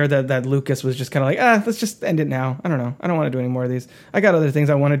earlier that Lucas was just kind of like, let's just end it now. I don't know. I don't want to do any more of these. I got other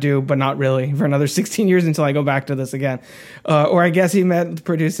things I want to do, but not really for another 16 years until I go back to this again. Or I guess he meant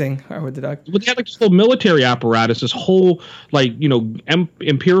producing Howard the Duck. But they had like this whole military apparatus, this whole like,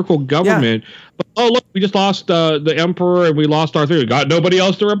 empirical government. Yeah. But, oh, look, we just lost the emperor and we lost our thing. We got nobody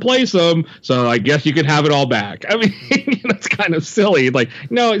else to replace him. So I guess you can have it all back. I mean, it's kind of silly. Like,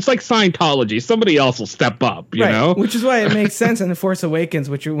 no, it's like Scientology. Somebody else will step up, you know? Which is why it makes sense in The Force Awakens,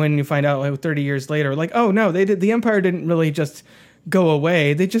 when you find out like 30 years later, like, oh, no, the Empire didn't really just go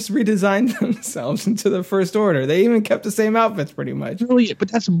away. They just redesigned themselves into the First Order. They even kept the same outfits pretty much. Brilliant,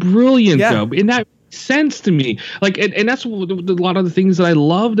 but that's brilliant, though. In that sense to me, like, and that's a lot of the things that I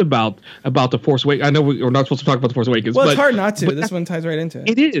loved about the Force Awakens. I know we're not supposed to talk about the Force Awakens. Well, it's hard not to. This one ties right into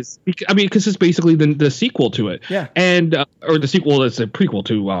it. It is. I mean, because it's basically the sequel to it. Yeah. And or the sequel that's a prequel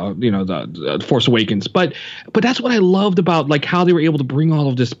to the Force Awakens. But that's what I loved about like how they were able to bring all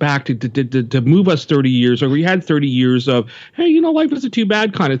of this back to move us 30 years, or we had 30 years of, hey, life isn't too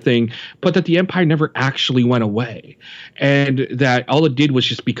bad kind of thing, but that the Empire never actually went away, and that all it did was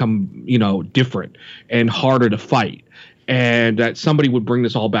just become different and harder to fight, and that somebody would bring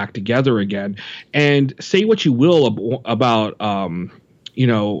this all back together again. And say what you will about what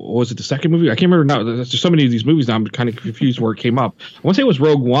was it, the second movie? I can't remember now. There's so many of these movies now, I'm kind of confused where it came up. I want to say it was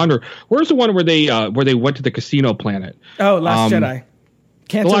Rogue One, or where's the one where they went to the casino planet? Oh, Last Jedi.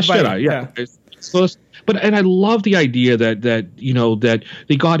 The Last Jedi, yeah. So, and I love the idea that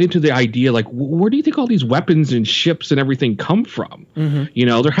they got into the idea, like, where do you think all these weapons and ships and everything come from?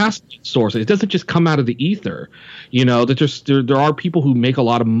 Mm-hmm. There has to be sources. It doesn't just come out of the ether. That there are people who make a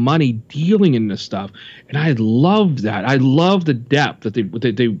lot of money dealing in this stuff, and I love that. I love the depth that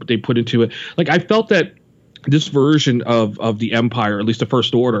they put into it. Like, I felt that this version of the Empire, at least the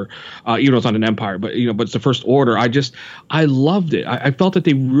First Order, even though it's not an empire, but it's the First Order. I loved it. I felt that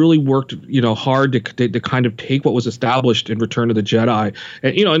they really worked, hard to kind of take what was established in Return of the Jedi,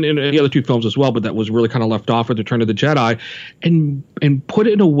 and in the other two films as well, but that was really kind of left off with Return of the Jedi, and put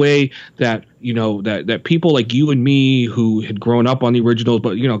it in a way that that people like you and me who had grown up on the originals,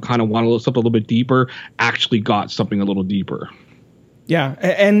 but kind of wanted something a little bit deeper, actually got something a little deeper. Yeah,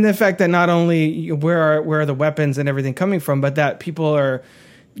 and the fact that not only where are the weapons and everything coming from, but that people are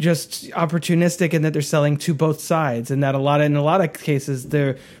just opportunistic and that they're selling to both sides, and that in a lot of cases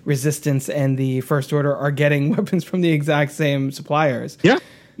the Resistance and the First Order are getting weapons from the exact same suppliers. Yeah.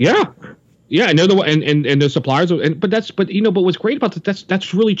 And they're and the suppliers, but what's great about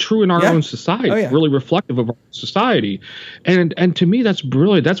that's really true in our own society. Oh, yeah. Really reflective of our society, and to me that's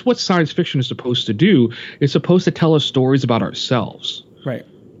brilliant. That's what science fiction is supposed to do. It's supposed to tell us stories about ourselves. Right.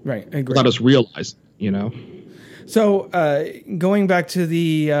 I agree. Let us realize, So going back to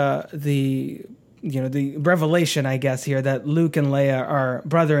the revelation, I guess here that Luke and Leia are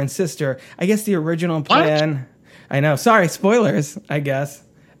brother and sister. I guess the original plan. What? I know. Sorry, spoilers. I guess.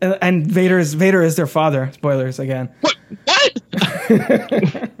 And Vader is their father. Spoilers again. What?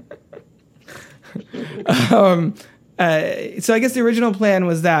 So I guess the original plan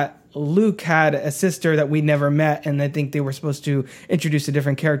was that Luke had a sister that we never met, and I think they were supposed to introduce a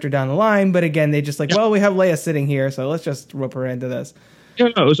different character down the line. But again, they just well, we have Leia sitting here, so let's just rope her into this. Yeah,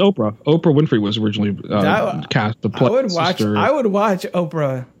 no, it was Oprah. Oprah Winfrey was originally cast to play. I would watch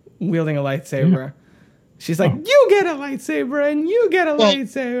Oprah wielding a lightsaber. She's like, you get a lightsaber and you get a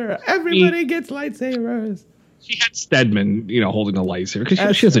lightsaber. Everybody gets lightsabers. She had Stedman, holding a lightsaber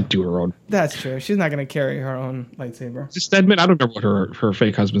because she doesn't do her own. That's true. She's not going to carry her own lightsaber. Is it Stedman? I don't know what her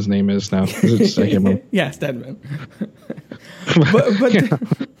fake husband's name is now. Yeah, Stedman.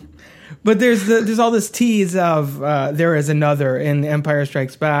 But there's all this tease of there is another in Empire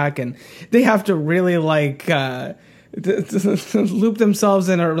Strikes Back, and they have to really loop themselves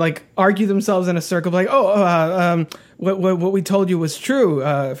in, or argue themselves in a circle, what we told you was true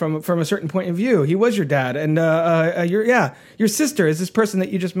from a certain point of view. He was your dad, and your sister is this person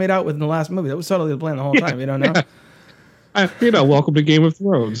that you just made out with in the last movie. That was totally the plan the whole time. You don't know. Welcome to Game of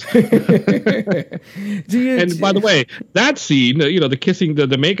Thrones. And by the way, that scene, the kissing, the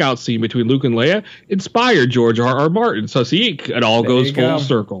makeout scene between Luke and Leia inspired George R.R. Martin. So see, it all goes full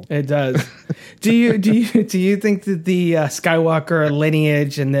circle. It does. Do you think that the Skywalker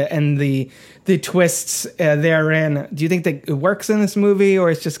lineage and the twists therein, do you think that it works in this movie, or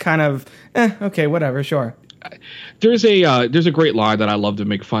it's just kind of okay, whatever, sure? there's a great line that I love to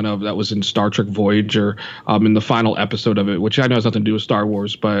make fun of that was in Star Trek Voyager, in the final episode of it, which I know has nothing to do with Star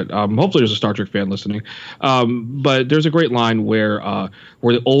Wars, but hopefully there's a Star Trek fan listening. But there's a great line where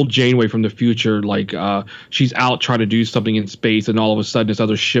the old Janeway from the future, like she's out trying to do something in space, and all of a sudden this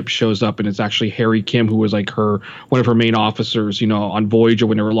other ship shows up, and it's actually Harry Kim, who was like one of her main officers, on Voyager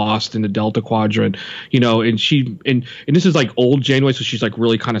when they were lost in the Delta Quadrant, and she and this is like old Janeway, so she's like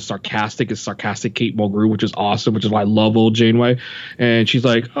really kind of sarcastic Kate Mulgrew, which is awesome, which is why I love old Janeway. And she's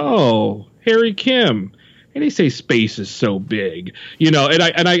like, "Oh, Harry Kim." And they say space is so big, and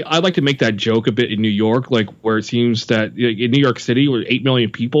I like to make that joke a bit in New York, like where it seems that in New York City, we're 8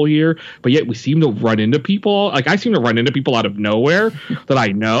 million people here, but yet we seem to run into people. Like I seem to run into people out of nowhere that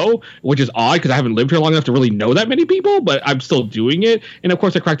I know, which is odd because I haven't lived here long enough to really know that many people, but I'm still doing it. And of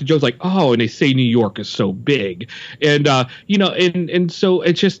course, I crack the jokes like, "Oh," and they say New York is so big, and and so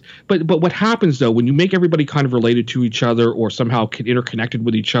it's just. But what happens though when you make everybody kind of related to each other or somehow interconnected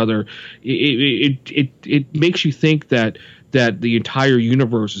with each other, it makes you think that the entire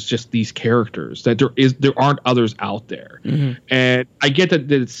universe is just these characters, that there aren't others out there. Mm-hmm. And I get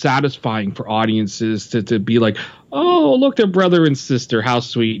that it's satisfying for audiences to be like, "Oh, look, they're brother and sister, how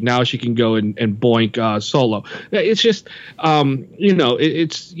sweet, now she can go and boink Solo." It's just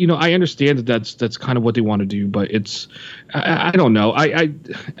it's I understand that's kind of what they want to do, but it's I don't know,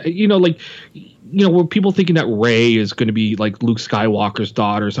 were people thinking that Rey is going to be like Luke Skywalker's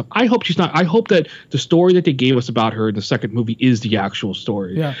daughter or something. I hope she's not. I hope that the story that they gave us about her in the second movie is the actual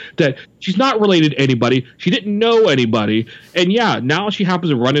story. Yeah. That she's not related to anybody. She didn't know anybody. And yeah, now she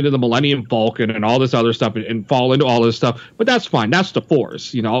happens to run into the Millennium Falcon and all this other stuff and fall into all this stuff. But that's fine. That's the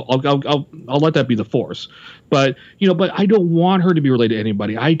Force. I'll let that be the Force. But but I don't want her to be related to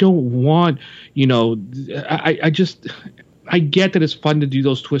anybody. I don't want I get that it's fun to do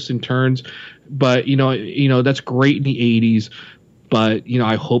those twists and turns, but that's great in the 80s. But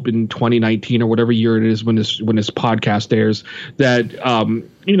I hope in 2019 or whatever year it is when this podcast airs that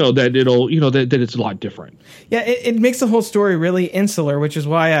that it'll that it's a lot different. Yeah, it makes the whole story really insular, which is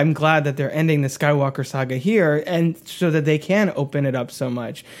why I'm glad that they're ending the Skywalker saga here, and so that they can open it up so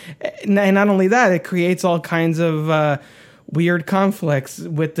much. And not only that, it creates all kinds of weird conflicts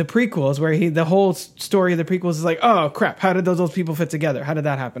with the prequels, where the whole story of the prequels is like, "Oh crap, how did those people fit together? How did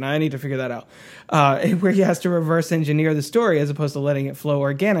that happen? I need to figure that out." Where he has to reverse engineer the story as opposed to letting it flow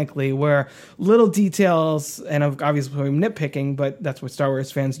organically, where little details, and obviously I'm nitpicking, but that's what Star Wars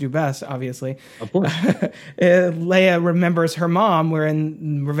fans do best, obviously. Of course. Leia remembers her mom, where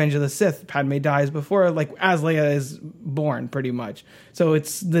in Revenge of the Sith, Padme dies before, as Leia is born, pretty much. So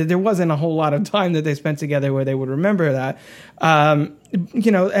there wasn't a whole lot of time that they spent together where they would remember that. And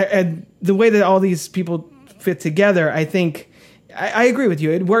the way that all these people fit together, I think I agree with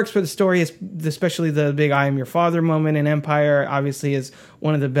you. It works for the story, especially the big "I am your father" moment in Empire. Obviously, is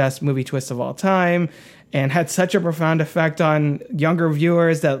one of the best movie twists of all time, and had such a profound effect on younger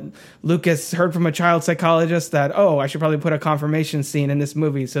viewers that Lucas heard from a child psychologist that, "Oh, I should probably put a confirmation scene in this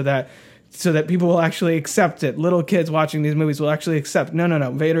movie so that people will actually accept it. Little kids watching these movies will actually accept,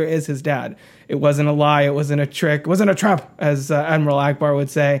 no, Vader is his dad. It wasn't a lie. It wasn't a trick. It wasn't a trap," as Admiral Akbar would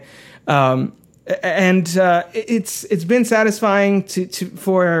say. It's been satisfying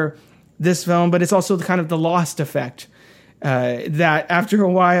for this film, but it's also kind of the Lost effect. That after a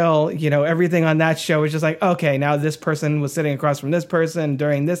while, everything on that show is just like, okay, now this person was sitting across from this person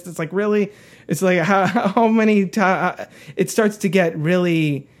during this. It's like, really? It's like how many times it starts to get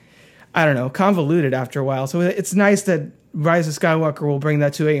really, I don't know, convoluted after a while. So it's nice that Rise of Skywalker will bring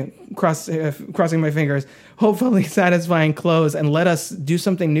that to a crossing my fingers, hopefully satisfying close, and let us do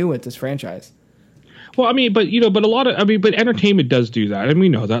something new with this franchise. Well, but entertainment does do that, and we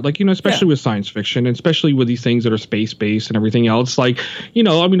know that, especially with science fiction, and especially with these things that are space-based and everything else. There's a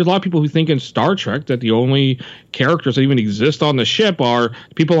lot of people who think in Star Trek that the only characters that even exist on the ship are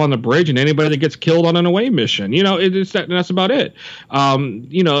people on the bridge and anybody that gets killed on an away mission. That's about it.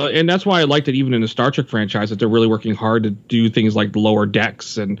 And that's why I like that even in the Star Trek franchise that they're really working hard to do things like the lower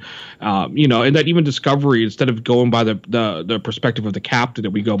decks, and and that even Discovery, instead of going by the perspective of the captain,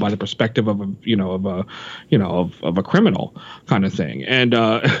 that we go by the perspective of a criminal kind of thing, and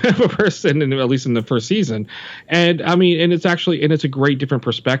of a person, and at least in the first season. And it's a great different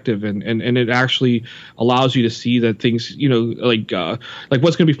perspective, and it actually allows you to see that things, like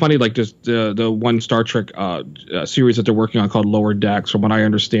what's going to be funny, like this the one Star Trek series that they're working on called Lower Decks, from what I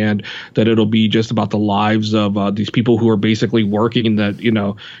understand, that it'll be just about the lives of these people who are basically working in that,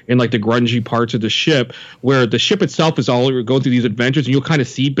 in like the grungy parts of the ship, where the ship itself is all going through these adventures, and you'll kind of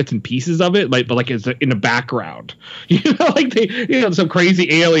see bits and pieces of it, but it's in the background. Like some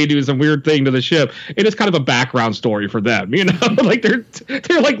crazy alien doing some weird thing to the ship. It is kind of a background story for them. Like they're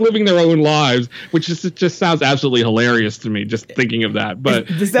like living their own lives, which just sounds absolutely hilarious to me. Just thinking of that. But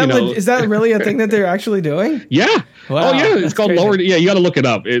is that really a thing that they're actually doing? Yeah. Wow, oh yeah. It's called crazy. Lower. Yeah, you got to look it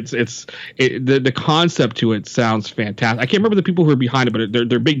up. The concept to it sounds fantastic. I can't remember the people who are behind it, but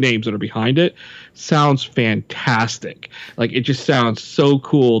they're big names that are behind it. Sounds fantastic. Like it just sounds so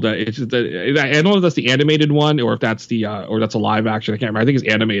cool that I don't know if that's the animated one or if that's or that's a live action. I can't remember. I think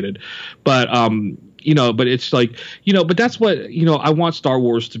it's animated, but but it's like, but that's what, I want Star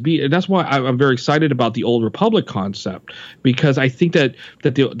Wars to be. And that's why I'm very excited about the Old Republic concept, because I think that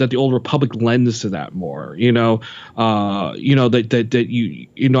the Old Republic lends to that more, I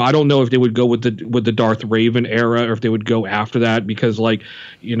don't know if they would go with the Darth Raven era or if they would go after that, because like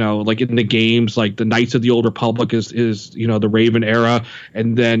in the games, like the Knights of the Old Republic is the Raven era.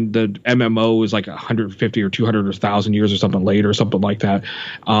 And then the MMO is like 150 or 200 or 1,000 years or something later, something like that.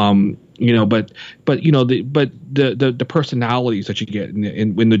 The personalities that you get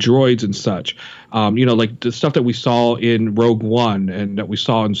in the droids and such, like the stuff that we saw in Rogue One and that we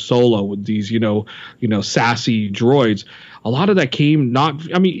saw in Solo with these, sassy droids. A lot of that came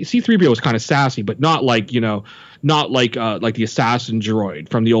C-3PO was kind of sassy, but not like the assassin droid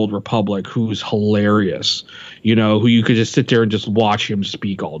from the Old Republic, who's hilarious, who you could just sit there and just watch him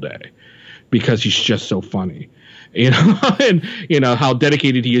speak all day because he's just so funny. And how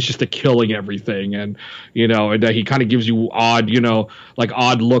dedicated he is just to killing everything, and and that he kind of gives you odd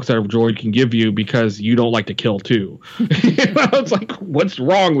looks that a droid can give you because you don't like to kill too. It's like, what's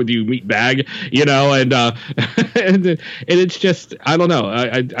wrong with you, meatbag? And it's just, I don't know.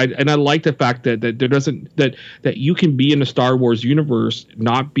 I like the fact that there doesn't that you can be in the Star Wars universe,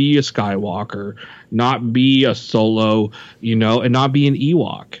 not be a Skywalker, not be a Solo, and not be an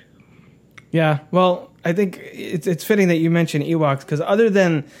Ewok. Yeah, well, I think it's fitting that you mentioned Ewoks, because other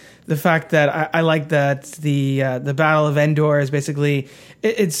than the fact that I like that the Battle of Endor is basically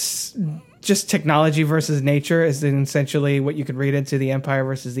it's just technology versus nature is essentially what you could read into the Empire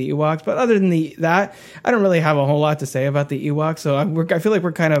versus the Ewoks. But other than that, I don't really have a whole lot to say about the Ewoks. So I feel like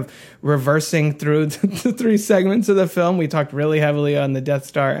we're kind of reversing through the three segments of the film. We talked really heavily on the Death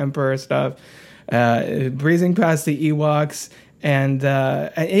Star Emperor stuff, breezing past the Ewoks. And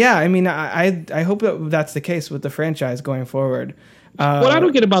I hope that that's the case with the franchise going forward. What I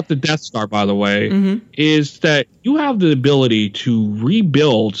don't get about the Death Star, by the way, is that you have the ability to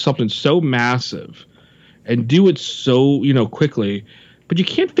rebuild something so massive and do it so quickly, but you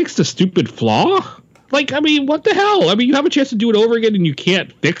can't fix the stupid flaw. Like, what the hell? You have a chance to do it over again and you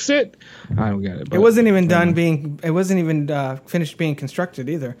can't fix it. I don't get it. But, it wasn't even it wasn't even finished being constructed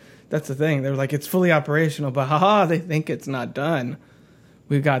either. That's the thing. They're like, it's fully operational, but they think it's not done.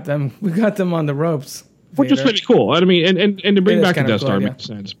 We got them on the ropes. Which is pretty cool. And to bring back the Death Star makes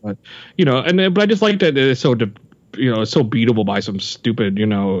sense. But but I just like that it's so it's so beatable by some stupid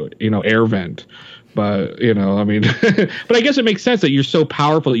air vent. But but I guess it makes sense that you're so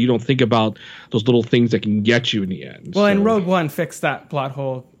powerful that you don't think about those little things that can get you in the end. Well, and Rogue One fixed that plot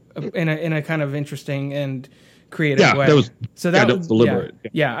hole in a kind of interesting and creative way. That was deliberate.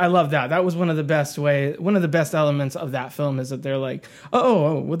 Yeah, I love that. That was one of the best elements of that film, is that they're like,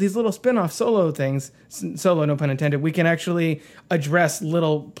 with these little spin-off Solo things, Solo, no pun intended, we can actually address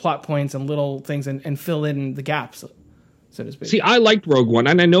little plot points and little things and fill in the gaps, so to speak. See, I liked Rogue One,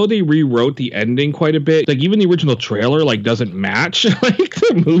 and I know they rewrote the ending quite a bit. Like, even the original trailer doesn't match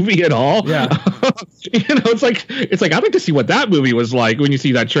the movie at all. Yeah. It's like I'd like to see what that movie was like when you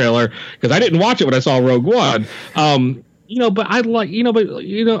see that trailer, because I didn't watch it when I saw Rogue One. But I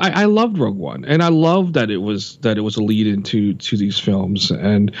loved Rogue One, and I loved that it was a lead into these films,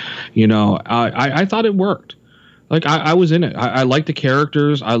 and I thought it worked. Like, I was in it. I liked the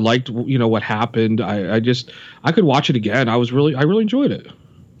characters. I liked what happened. I could watch it again. I really enjoyed it.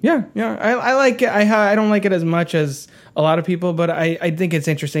 Yeah. I like it. I don't like it as much as a lot of people, but I think it's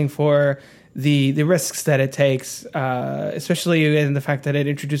interesting for the risks that it takes, especially in the fact that it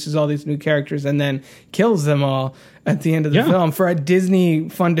introduces all these new characters and then kills them all at the end of the film. For a Disney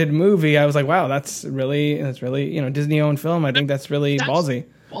funded movie, I was like, wow, that's really Disney owned film. I think that's really ballsy.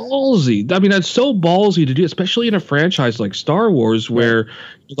 Ballsy. That's so ballsy to do, especially in a franchise like Star Wars, where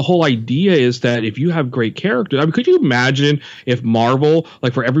the whole idea is that if you have great characters, could you imagine if Marvel,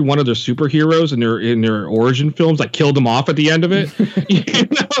 like, for every one of their superheroes in their origin films, killed them off at the end of it?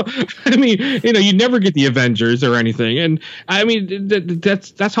 You never get the Avengers or anything, and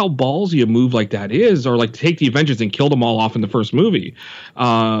that's how ballsy a move like that is, or take the Avengers and kill them all off in the first movie.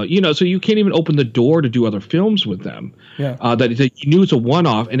 So you can't even open the door to do other films with them. Yeah. That you knew it's a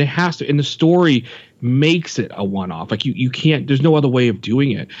one-off. one-off, and it has to, and the story makes it a one-off. Like you can't, there's no other way of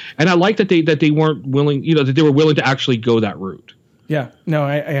doing it. And I like that they weren't willing, that they were willing to actually go that route. Yeah, no,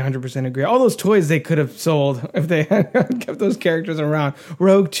 I 100% agree. All those toys they could have sold if they had kept those characters around.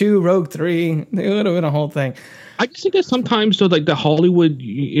 Rogue 2, Rogue 3, they would have been a whole thing. I just think that sometimes, though, like the Hollywood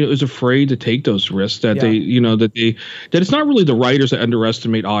is afraid to take those risks. That that it's not really the writers that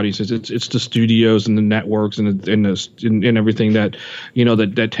underestimate audiences. It's the studios and the networks and everything that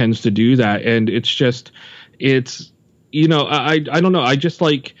that tends to do that. And it's I don't know. I just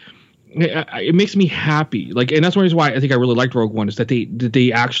like. It makes me happy, and that's one reason why I think I really liked Rogue One, is that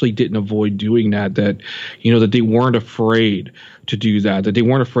they actually didn't avoid doing that. That that they weren't afraid to do that. That they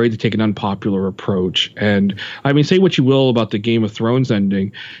weren't afraid to take an unpopular approach. And I mean, say what you will about the Game of Thrones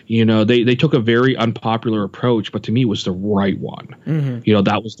ending, they took a very unpopular approach, but to me, it was the right one. Mm-hmm.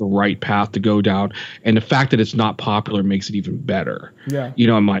 That was the right path to go down. And the fact that it's not popular makes it even better. Yeah.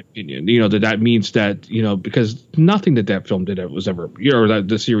 In my opinion, that means that because nothing that film did was ever, or that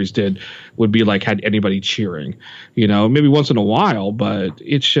the series did, would be like had anybody cheering, maybe once in a while, but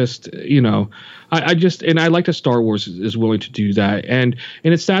it's just, I like that Star Wars is willing to do that. And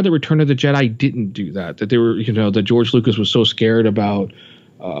it's sad that Return of the Jedi didn't do that they were, that George Lucas was so scared about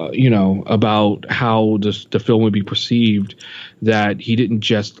how the film would be perceived, that he didn't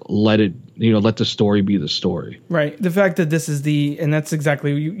just let the story be the story. Right. The fact that this is and that's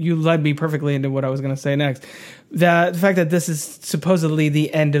exactly, you led me perfectly into what I was going to say next. The fact that this is supposedly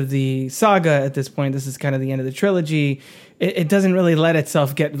the end of the saga at this point, this is kind of the end of the trilogy. It doesn't really let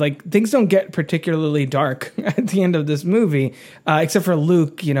itself get, things don't get particularly dark at the end of this movie, except for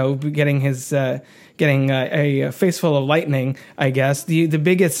Luke, getting his, a face full of lightning, I guess. The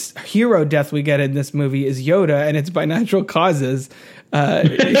biggest hero death we get in this movie is Yoda, and it's by natural causes. So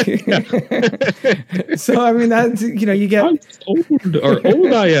I mean, that's, you get old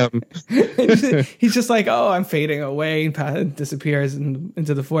I am. He's just like, oh, I'm fading away, and disappears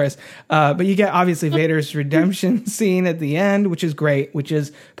into the forest. But you get obviously Vader's redemption scene at the end, which is great, which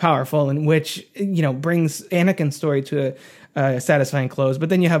is powerful, and which brings Anakin's story to a satisfying close. But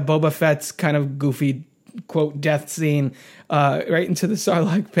then you have Boba Fett's kind of goofy quote death scene right into the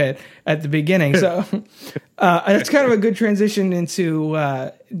Sarlacc pit at the beginning. So it's kind of a good transition into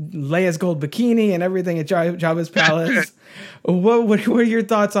Leia's gold bikini and everything at Jabba's palace. What are your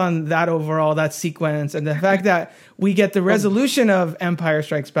thoughts on that overall, that sequence, and the fact that we get the resolution of Empire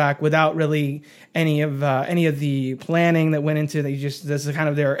Strikes Back without really any of the planning that went into it? This is kind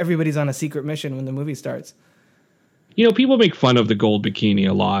of everybody's on a secret mission when the movie starts. People make fun of the gold bikini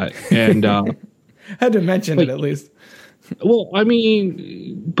a lot, and had to mention it at least. Well, I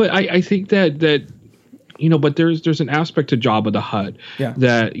mean, but I think that but there's an aspect to Jabba the Hutt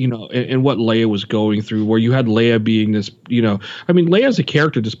that, and what Leia was going through, where you had Leia being this, I mean, Leia's a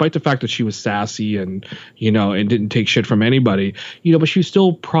character, despite the fact that she was sassy and, and didn't take shit from anybody, but she was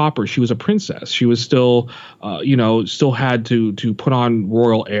still proper. She was a princess. She was still, still had to put on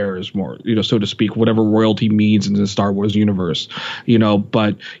royal airs more, so to speak, whatever royalty means in the Star Wars universe,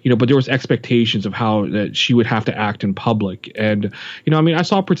 but there was expectations of how that she would have to act in public. And, I mean, I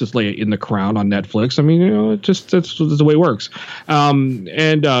saw Princess Leia in The Crown on Netflix. I mean, that's the way it works. And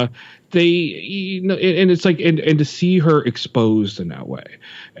it's like, and to see her exposed in that way,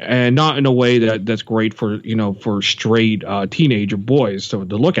 and not in a way that's great for straight teenager boys to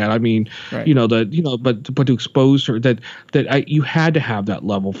look at. I mean, right. But to expose her, you had to have that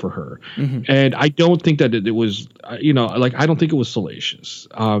level for her. Mm-hmm. And I don't think that it was, I don't think it was salacious.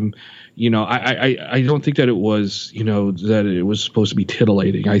 I don't think that it was, that it was supposed to be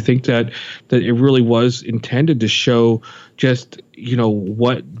titillating. I think that it really was intended to show just,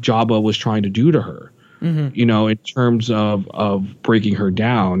 what Jabba was trying to do to her, in terms of breaking her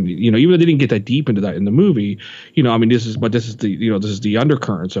down, even though they didn't get that deep into that in the movie, I mean, this is the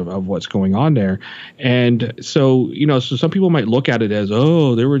undercurrents of what's going on there. And so, so some people might look at it as,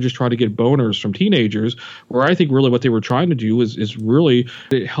 oh, they were just trying to get boners from teenagers, where I think really what they were trying to do is really,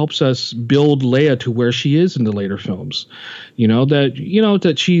 it helps us build Leia to where she is in the later films,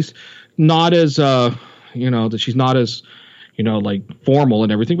 that she's not as, that she's not as, like formal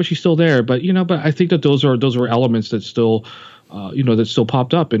and everything, but she's still there. But but I think that those are elements that still, that still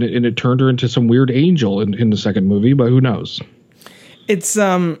popped up, and it turned her into some weird angel in the second movie. But who knows? It's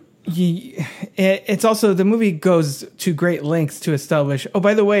it's also, the movie goes to great lengths to establish, oh,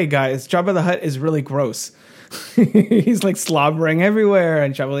 by the way, guys, Jabba the Hutt is really gross. He's like slobbering everywhere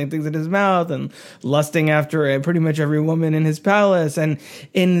and shoveling things in his mouth and lusting after pretty much every woman in his palace. And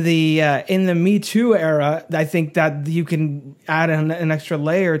in the Me Too era, I think that you can add an extra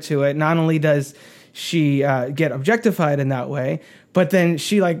layer to it. Not only does she get objectified in that way, but then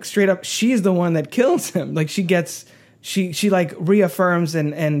she like straight up, she's the one that kills him. Like she like reaffirms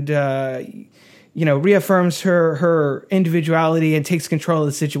and reaffirms her individuality and takes control of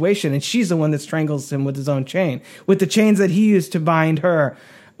the situation. And she's the one that strangles him with his own chain, with the chains that he used to bind her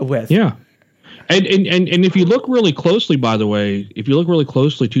with. Yeah. And if you look really closely, by the way, to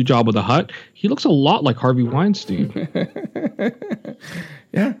Jabba the Hutt, he looks a lot like Harvey Weinstein.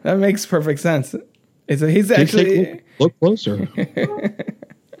 Yeah, that makes perfect sense. He's actually look closer.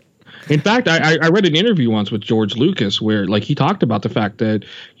 In fact, I read an interview once with George Lucas where like he talked about the fact that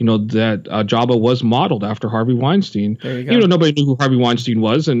that Jabba was modeled after Harvey Weinstein. There you go. Nobody knew who Harvey Weinstein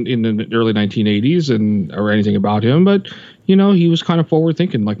was in the early 1980s or anything about him, but he was kind of forward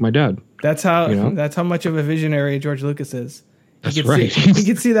thinking like my dad. That's how much of a visionary George Lucas is. That's right. You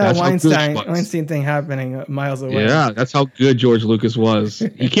could see that Weinstein thing happening miles away. Yeah, that's how good George Lucas was.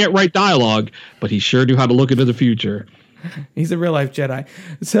 He can't write dialogue, but he sure knew how to look into the future. He's a real life Jedi.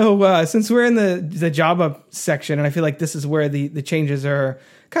 So since we're in the Jabba section, and I feel like this is where the changes are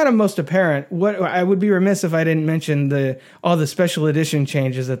kind of most apparent, what I would be remiss if I didn't mention all the special edition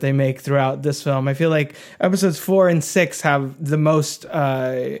changes that they make throughout this film. I feel like episodes 4 and 6 have the most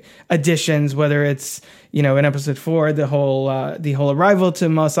additions, whether it's in episode 4, the whole arrival to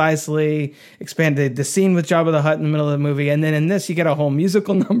Mos Eisley, expanded the scene with Jabba the Hutt in the middle of the movie, and then in this you get a whole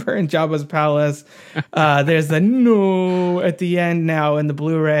musical number in Jabba's palace. There's the no at the end now in the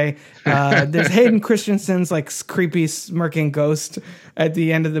Blu-ray. There's Hayden Christensen's like creepy smirking ghost at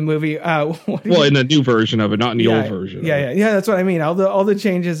the end of the movie. In the new version of it, not in the old version. Yeah. That's what I mean. All the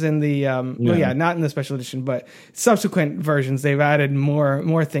changes in the not in the special edition, but subsequent versions, they've added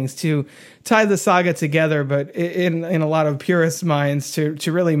more things to tie the saga together, but in a lot of purist minds to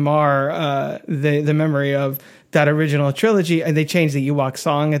really mar the memory of that original trilogy. And they changed the Ewok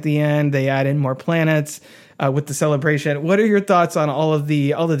song at the end. They add in more planets with the celebration. What are your thoughts on all of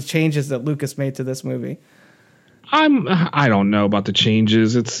the changes that Lucas made to this movie? I don't know about the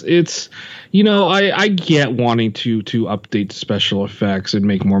changes. It's I get wanting to update special effects and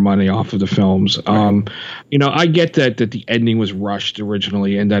make more money off of the films. Right. I get that the ending was rushed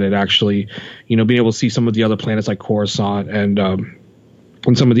originally, and that it actually, being able to see some of the other planets like Coruscant and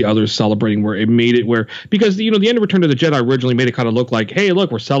some of the others celebrating where it made it where, because the end of Return of the Jedi originally made it kind of look like, hey,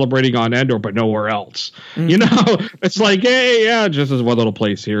 look, we're celebrating on Endor but nowhere else. It's like, hey, yeah, just as one little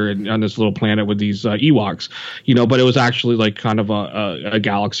place here on this little planet with these Ewoks, but it was actually like kind of a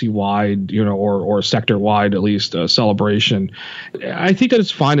galaxy wide, or sector wide at least celebration. I think that it's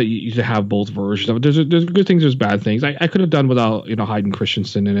fine that you have both versions of it. There's good things, there's bad things. I could have done without Hayden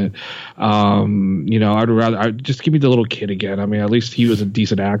Christensen in it. I'd rather just give me the little kid again. I mean, at least he was a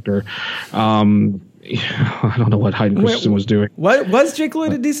decent actor. I don't know what Hayden Christensen was doing. What was Jake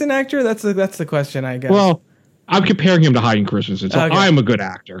Lloyd a decent actor? That's the question, I guess. Well, I'm comparing him to Hayden Christensen, so okay. I'm a good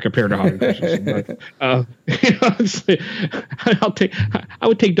actor compared to Hayden Christensen. But, I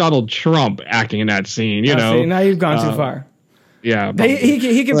would take Donald Trump acting in that scene. See, now you've gone too far. Yeah,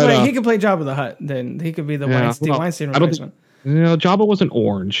 he can play Jabba the Hutt. Then he could be the Weinstein replacement. Jabba wasn't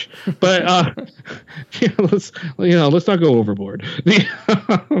orange, but let's not go overboard.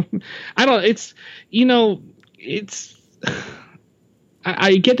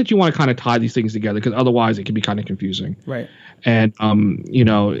 I get that you want to kind of tie these things together because otherwise it can be kind of confusing, right? And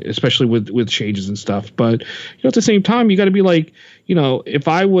especially with changes and stuff. But at the same time, you got to be like, if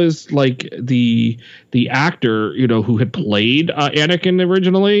I was like the actor, who had played Anakin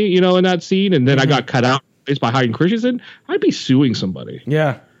originally, in that scene, and then I got cut out by Hayden Christensen, I'd be suing somebody.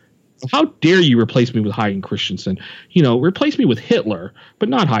 Yeah. How dare you replace me with Hayden Christensen? Replace me with Hitler, but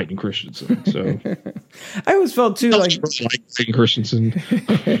not Hayden Christensen. So I always felt too like Hayden Christensen.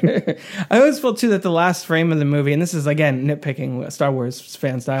 I always felt too that the last frame of the movie, and this is again nitpicking Star Wars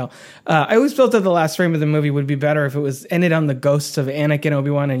fan style, I always felt that the last frame of the movie would be better if it was ended on the ghosts of Anakin,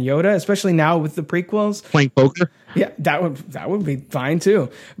 Obi-Wan, and Yoda, especially now with the prequels. Playing poker? Yeah, that would be fine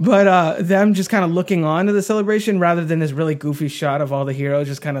too. But them just kind of looking on to the celebration rather than this really goofy shot of all the heroes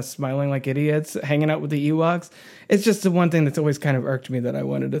just kind of smiling like idiots, hanging out with the Ewoks. It's just the one thing that's always kind of irked me that I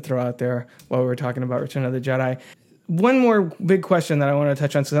wanted to throw out there while we were talking about Return of the Jedi. One more big question that I want to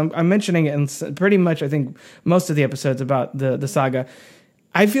touch on, so I'm mentioning it in pretty much, I think, most of the episodes about the saga.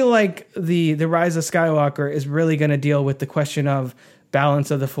 I feel like the Rise of Skywalker is really going to deal with the question of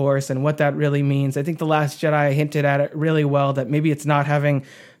balance of the Force and what that really means. I think The Last Jedi hinted at it really well, that maybe it's not having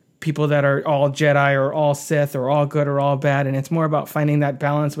people that are all Jedi or all Sith or all good or all bad, and it's more about finding that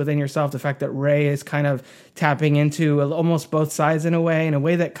balance within yourself. The fact that Rey is kind of tapping into almost both sides in a way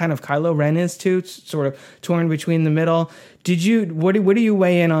that kind of Kylo Ren is too, sort of torn between the middle. What do you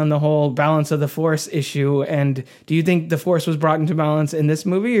weigh in on the whole balance of the Force issue? And do you think the Force was brought into balance in this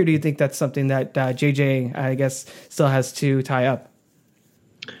movie, or do you think that's something that JJ, I guess, still has to tie up?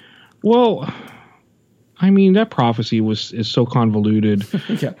 Well, I mean, that prophecy is so convoluted.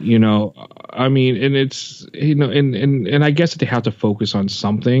 Yeah. You know, I mean, and it's, you know, and I guess they have to focus on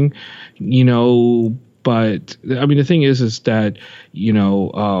something, you know. But I mean, the thing is that, you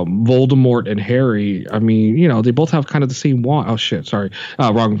know, Voldemort and Harry, I mean, you know, they both have kind of the same wand. Oh shit, sorry,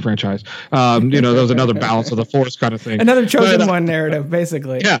 wrong franchise. You know, that was another balance of the Force kind of thing. Another chosen one narrative,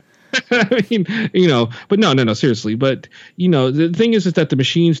 basically. Yeah. I mean, you know, but no, seriously. But, you know, the thing is that the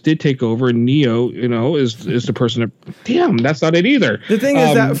machines did take over, and Neo, you know, is the person that, damn, that's not it either. The thing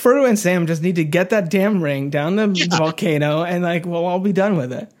is that Frodo and Sam just need to get that damn ring down the volcano, and like, we'll all be done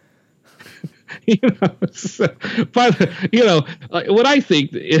with it. You know, but, you know, what I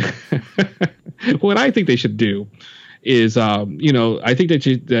think they should do is, you know, I think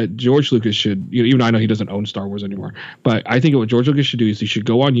that George Lucas should, you know, even though I know he doesn't own Star Wars anymore, but I think what George Lucas should do is he should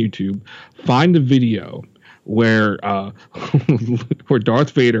go on YouTube, find the video where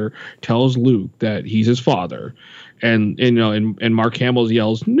Darth Vader tells Luke that he's his father, and you know, and Mark Hamill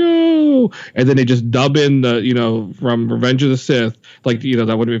yells no, and then they just dub in the, you know, from Revenge of the Sith, like, you know,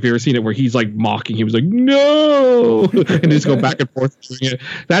 that would, if you ever seen it, where he's like mocking, he was like no, and just go back and forth doing it.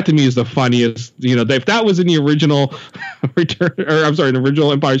 That to me is the funniest. You know, if that was in the original the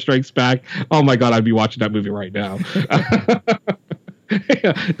original Empire Strikes Back, oh my god, I'd be watching that movie right now.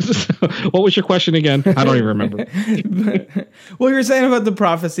 Yeah. What was your question again? I don't even remember. Well, you were saying about the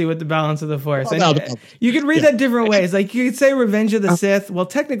prophecy with the balance of the Force. You could read that different ways. Like, you could say Revenge of the Sith. Well,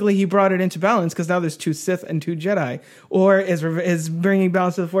 technically, he brought it into balance because now there's 2 Sith and 2 Jedi. Or is bringing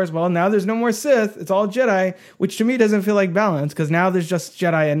balance to the Force. Well, now there's no more Sith. It's all Jedi, which to me doesn't feel like balance because now there's just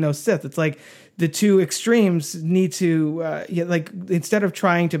Jedi and no Sith. It's like the two extremes need to, like, instead of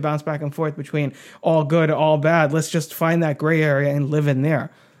trying to bounce back and forth between all good, all bad, let's just find that gray area and live in there.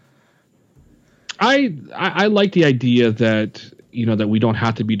 I like the idea that, you know, that we don't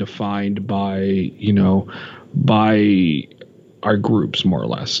have to be defined by, you know, by our groups, more or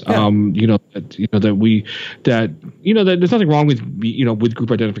less. Yeah. That there's nothing wrong with, you know, with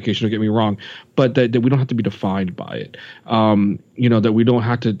group identification, don't get me wrong, but that we don't have to be defined by it. You know, that we don't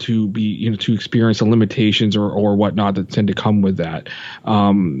have to be, you know, to experience the limitations or whatnot that tend to come with that.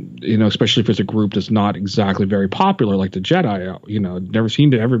 You know, especially if it's a group that's not exactly very popular, like the Jedi, you know, never seem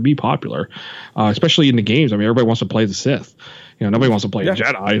to ever be popular, especially in the games. I mean, everybody wants to play the Sith. You know, nobody wants to play a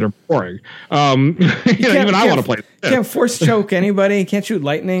Jedi. They're boring. You know, even I want to play. Can't force choke anybody. Can't shoot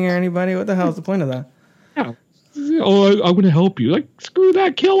lightning or anybody. What the hell is the point of that? Yeah. Oh, I'm going to help you. Like, screw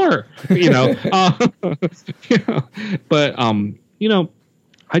that killer. You know. You know, but you know,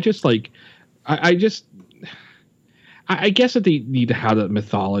 I just like, I guess that they need to have that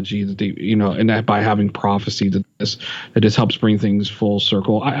mythology that they, you know, and that by having prophecy that just helps bring things full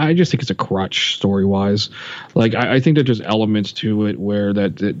circle. I just think it's a crutch story wise. Like, I think that there's elements to it where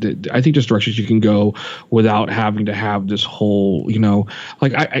that I think there's directions you can go without having to have this whole, you know,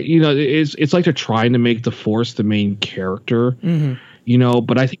 like you know, it's like they're trying to make the Force the main character, you know,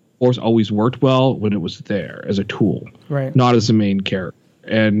 but I think the Force always worked well when it was there as a tool, right? Not as the main character.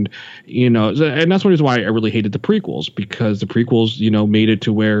 And, you know, and that's one reason why I really hated the prequels, because the prequels, you know, made it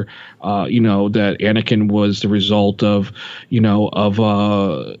to where, you know, that Anakin was the result of,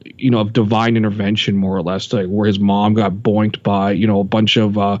 of divine intervention, more or less, like where his mom got boinked by, you know, a bunch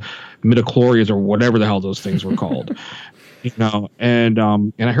of midichlorians or whatever the hell those things were called, you know, and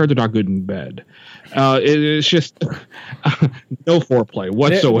I heard they're not good in bed. It's just no foreplay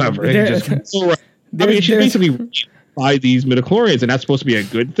whatsoever. She basically by these midichlorians, and that's supposed to be a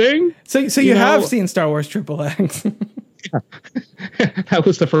good thing. So you have seen Star Wars Triple X. Yeah. That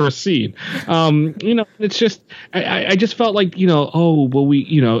was the first scene. You know, it's just I just felt like, you know, oh well, we,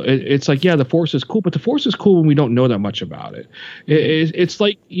 you know, it's like, yeah, the Force is cool, but the Force is cool when we don't know that much about it. It's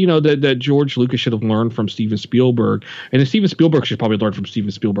like, you know, that George Lucas should have learned from Steven Spielberg, and Steven Spielberg should probably learn from Steven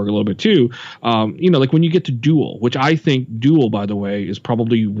Spielberg a little bit too. You know, like when you get to Duel, which I think Duel, by the way, is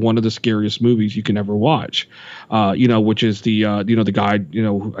probably one of the scariest movies you can ever watch. You know, which is the you know, the guy, you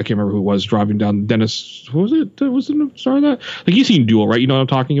know, I can't remember who it was, driving down Dennis. Who was it? Was it that? Like, you've seen Duel, right? You know what I'm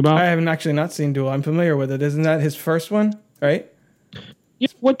talking about? I haven't actually not seen Duel. I'm familiar with it. Isn't that his first one, right? Yeah,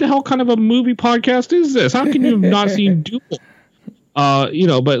 what the hell kind of a movie podcast is this? How can you have not seen Duel?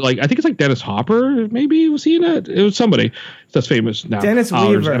 But like I think it's like Dennis Hopper. Maybe was he in it? It was somebody that's famous now. Dennis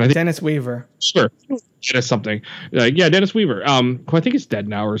Weaver. Dennis Weaver. Sure. Dennis something. Dennis Weaver. Who I think is dead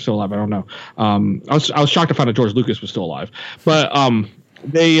now or still alive. I don't know. I was shocked to find out George Lucas was still alive. But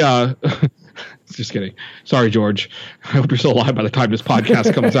they just kidding. Sorry, George. I hope you're still alive by the time this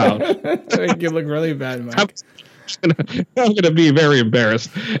podcast comes out. You look really bad, Mike. I'm gonna be very embarrassed.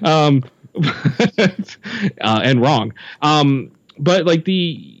 And wrong. But like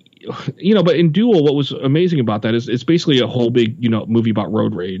but in Duel, what was amazing about that is it's basically a whole big, movie about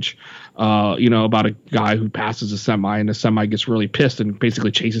road rage, about a guy who passes a semi and the semi gets really pissed and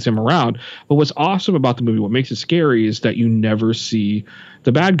basically chases him around. But what's awesome about the movie, what makes it scary is that you never see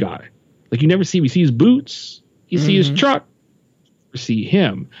the bad guy. Like we see his boots, you see his truck, you see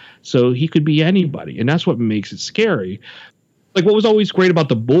him. So he could be anybody. And that's what makes it scary. Like what was always great about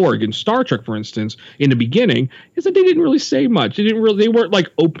the Borg in Star Trek, for instance, in the beginning, is that they didn't really say much. They weren't like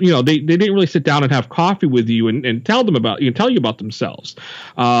open, they didn't really sit down and have coffee with you and tell you about themselves.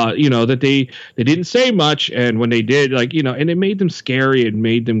 That they didn't say much, and when they did, and it made them scary and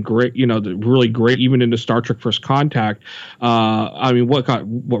made them great, really great, even in the Star Trek First Contact.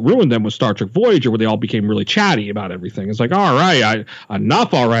 What ruined them was Star Trek Voyager, where they all became really chatty about everything. It's like, all right,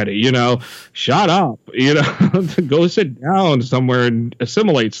 enough already, shut up, go sit down somewhere and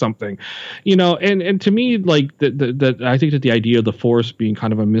assimilate something, and to me, like I think that the idea of the Force being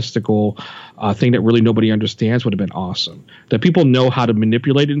kind of a mystical thing that really nobody understands would have been awesome. That people know how to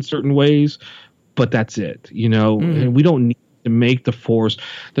manipulate it in certain ways, but that's it, and we don't need to make the Force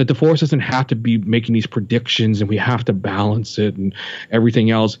doesn't have to be making these predictions and we have to balance it and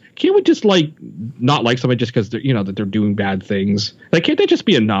everything else. Can't we just not like somebody just because they're that they're doing bad things? Like, can't that just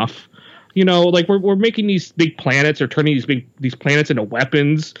be enough? We're making these big planets or turning these planets into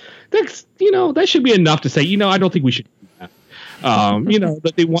weapons. That's that should be enough to say, I don't think we should do that.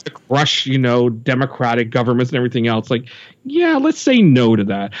 That they want to crush, democratic governments and everything else. Like, yeah, let's say no to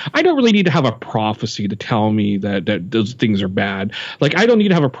that. I don't really need to have a prophecy to tell me that those things are bad. Like, I don't need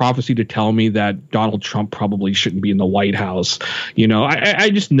to have a prophecy to tell me that Donald Trump probably shouldn't be in the White House.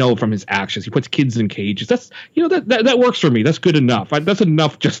 I just know from his actions. He puts kids in cages. That's, that works for me. That's good enough. That's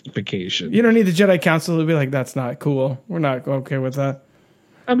enough justification. You don't need the Jedi Council to be like, that's not cool. We're not okay with that.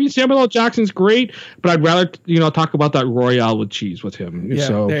 I mean, Samuel L. Jackson's great, but I'd rather, talk about that Royale with cheese with him. Yeah,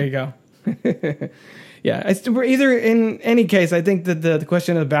 so there you go. Yeah, we're either in any case. I think that the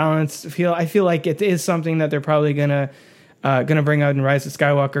question of balance. I feel like it is something that they're probably gonna bring out in Rise of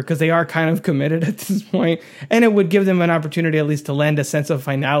Skywalker, because they are kind of committed at this point, and it would give them an opportunity at least to lend a sense of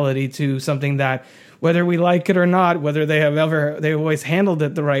finality to something that, whether we like it or not, whether they've always handled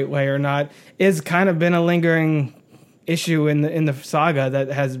it the right way or not, is kind of been a lingering issue in the saga that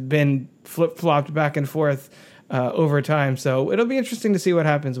has been flip-flopped back and forth over time. So it'll be interesting to see what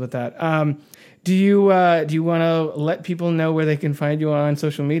happens with that. Do you want to let people know where they can find you on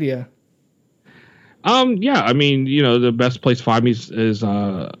social media? Yeah, I mean, the best place to find me is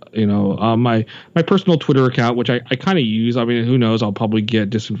my personal Twitter account, which I kind of use. I mean, who knows? I'll probably get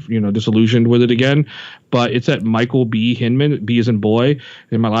disillusioned with it again, but it's at Michael B. Hinman. B as in boy,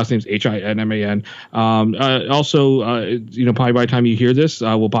 and my last name's Hinman. Also, probably by the time you hear this,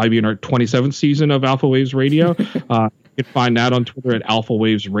 we'll probably be in our 27th season of Alpha Waves Radio. You can find that on Twitter at Alpha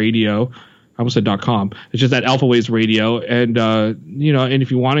Waves Radio. I almost said .com. It's just at Alpha Waves Radio, and and if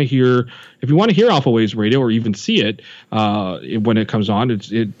you want to hear Alpha Waves Radio or even see it when it comes on, if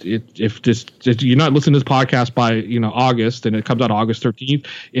you're not listening to this podcast by August and it comes out August 13th,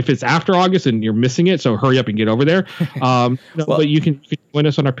 if it's after August and you're missing it, so hurry up and get over there. But you can join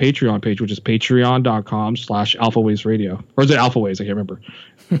us on our Patreon page, which is patreon.com/Alpha Waves Radio, or is it Alpha Waves? I can't remember.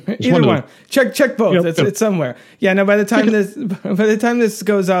 Either one. Check both. It's somewhere. Yeah. No. By the time this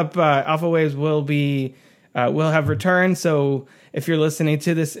goes up, Alpha Waves will have returned. So if you're listening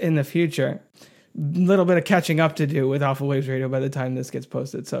to this in the future, a little bit of catching up to do with Alpha Waves Radio by the time this gets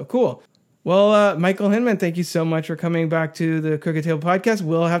posted. So cool. Well, Michael Hinman, thank you so much for coming back to the Crooked Table podcast.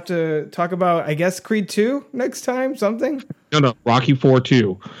 We'll have to talk about, I guess, Creed 2 next time, something? No, Rocky 4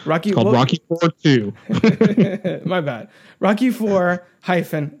 2. It's called Rocky 4 2. My bad. Rocky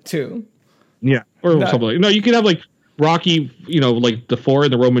 4-2. Yeah, or something like. No, you can have like Rocky, like the 4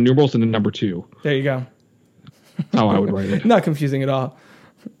 and the Roman numerals and the number 2. There you go. That's how I would write it. Not confusing at all.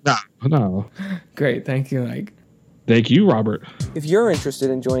 No. Great, thank you, Mike. Thank you, Robert. If you're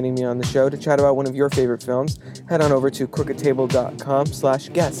interested in joining me on the show to chat about one of your favorite films, head on over to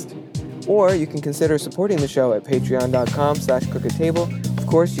crookedtable.com/guest. Or you can consider supporting the show at patreon.com/crookedtable. Of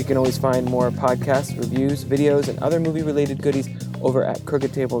course, you can always find more podcasts, reviews, videos, and other movie-related goodies over at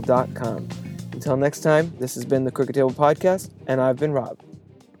crookedtable.com. Until next time, this has been the Crooked Table Podcast, and I've been Rob.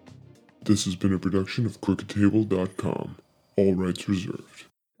 This has been a production of crookedtable.com. All rights reserved.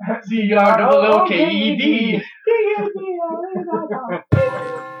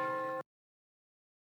 CROOKED.